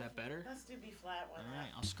 Was that better? Let's do B flat one. All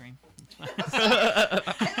right, I'll scream. I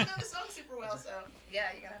don't know the song super well, so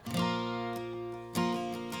yeah, you're gonna.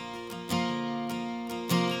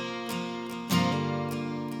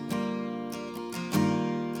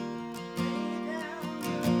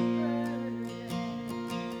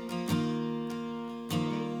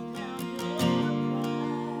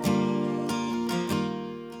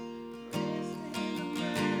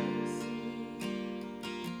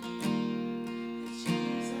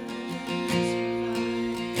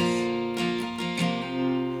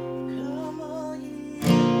 Come all ye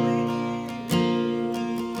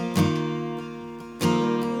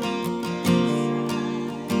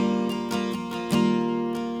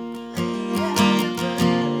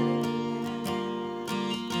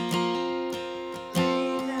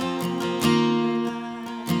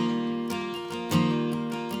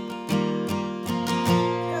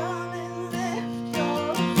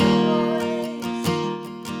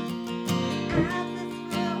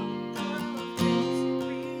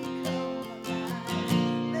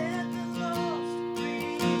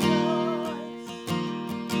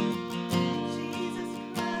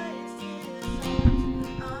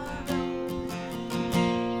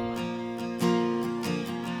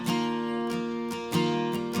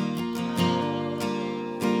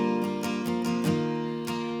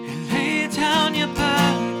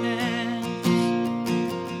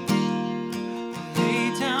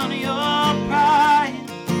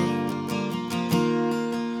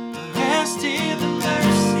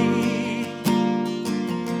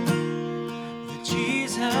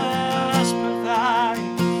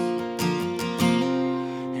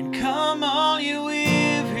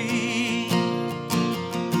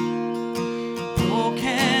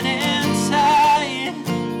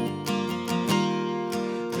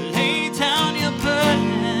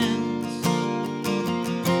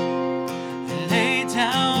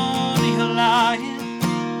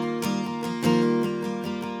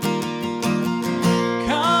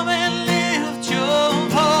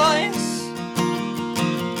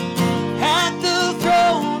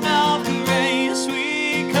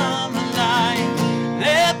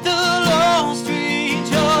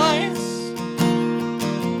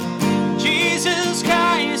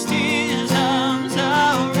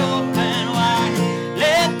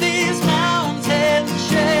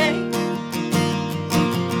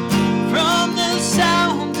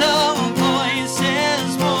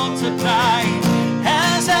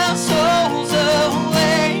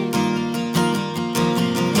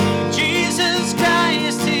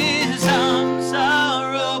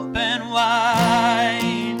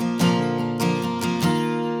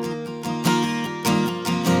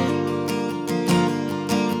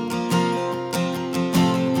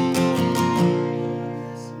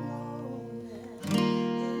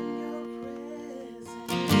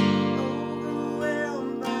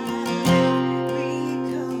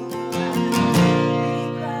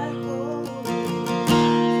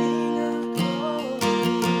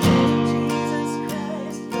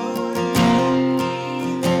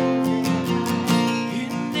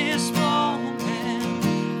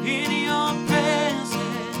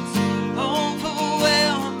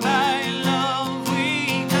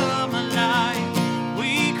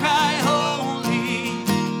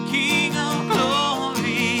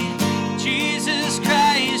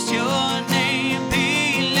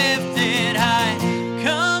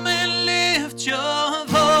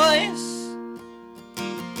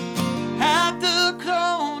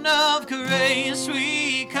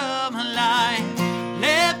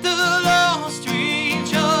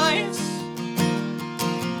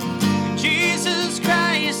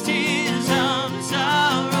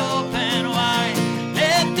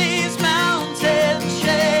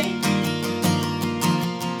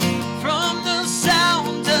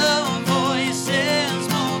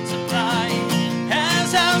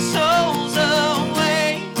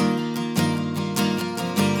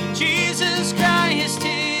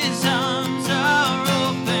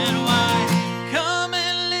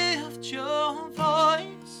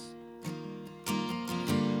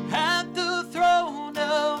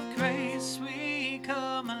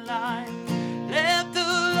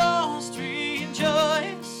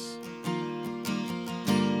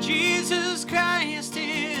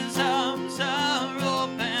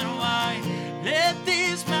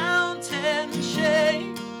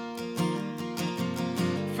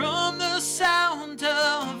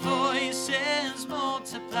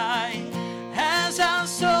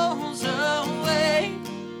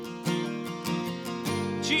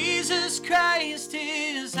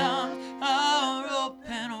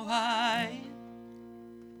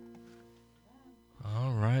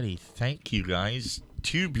Thank you, guys.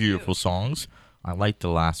 2 beautiful songs. I like the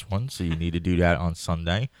last one, so you need to do that on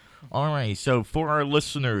Sunday. All right, so for our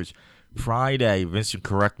listeners, Friday, Vincent,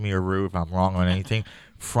 correct me or Rue if I'm wrong on anything.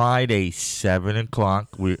 Friday, 7 o'clock,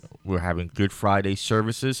 we're having Good Friday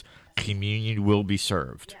services. Communion will be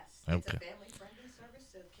served. Yes, Okay. it's a family-friendly service,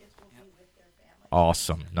 so kids will be with their family.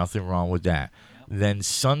 Awesome. Nothing wrong with that. Then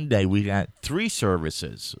Sunday, we got 3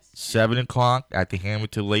 services. 7 o'clock at the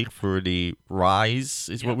Hamilton Lake for the Rise,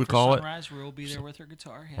 is what we call Sunrise, Rue will be there with her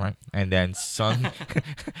guitar. it. Yeah. Right. And then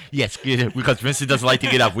yes, because Vincent doesn't like to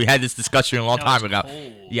get up. We had this discussion a long No, time it's ago.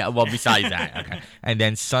 cold. Yeah, well, besides that. Okay. And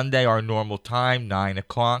then Sunday, our normal time, 9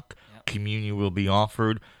 o'clock. Yep. Communion will be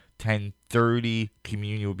offered. 10:30,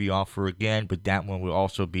 communion will be offered again, but that one will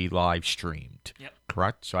also be live streamed. Yep.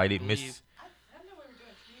 Correct? So I didn't believe. miss. I don't know when we're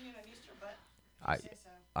doing communion on Easter, but I say so.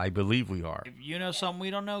 I believe we are. If you know something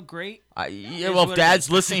we don't know, great. Yeah, is well, what if it Dad's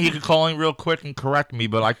is. listening, he could call in real quick and correct me,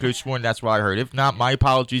 but I could have sworn that's what I heard. If not, my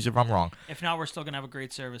apologies if I'm wrong. If not, we're still going to have a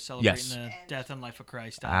great service celebrating Yes. the death and life of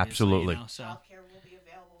Christ. Obviously, Absolutely. You know, so Childcare will be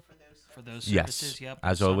available for those. for those Yes. services, yep.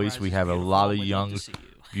 As always, Sunrise we is have a beautiful. lot of We'd love young, to see you.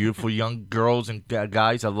 beautiful young girls and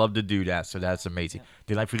guys. I love to do that, so that's amazing.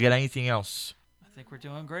 Did I forget anything else? I think we're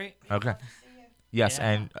doing great. Okay. Yes, Yeah.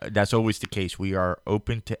 and that's always the case. We are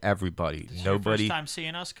open to everybody. This is Nobody. your first time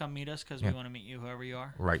seeing us, come meet us because Yeah. we want to meet you whoever you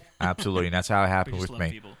are. Right, absolutely, and that's how it We happened just with love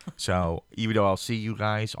me. people. So even though I'll see you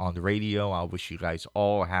guys on the radio, I'll wish you guys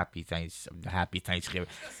all happy Thanksgiving.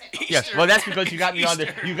 Yes, well that's because you got me on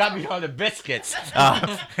the biscuits. Still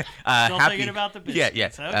happy, thinking about the Yeah,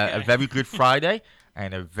 biscuits. yeah. A Okay. very good Friday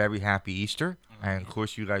and a very happy Easter. And of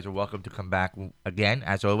course, you guys are welcome to come back again,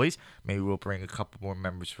 as always. Maybe we'll bring a couple more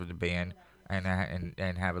members for the band and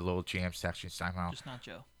have a little jam section somehow. Just not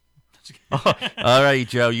Joe. All right,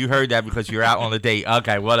 Joe, you heard that because you're out on a date.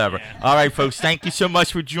 Okay, whatever. Yeah. All right, folks, thank you so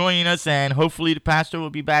much for joining us, and hopefully the pastor will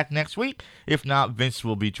be back next week. If not, Vince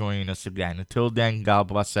will be joining us again. Until then, God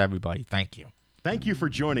bless everybody. Thank you. Thank you for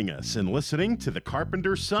joining us and listening to The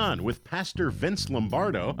Carpenter's Son with Pastor Vince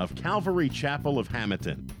Lombardo of Calvary Chapel of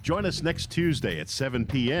Hamilton. Join us next Tuesday at 7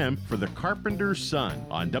 p.m. for The Carpenter's Son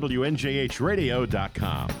on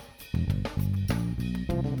WNJHradio.com.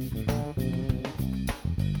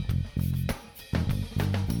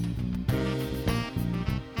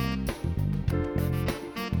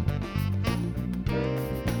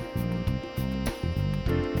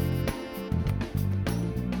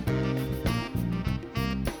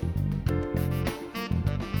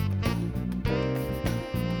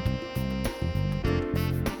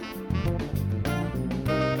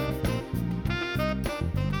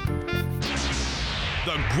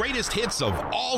 The greatest hits of all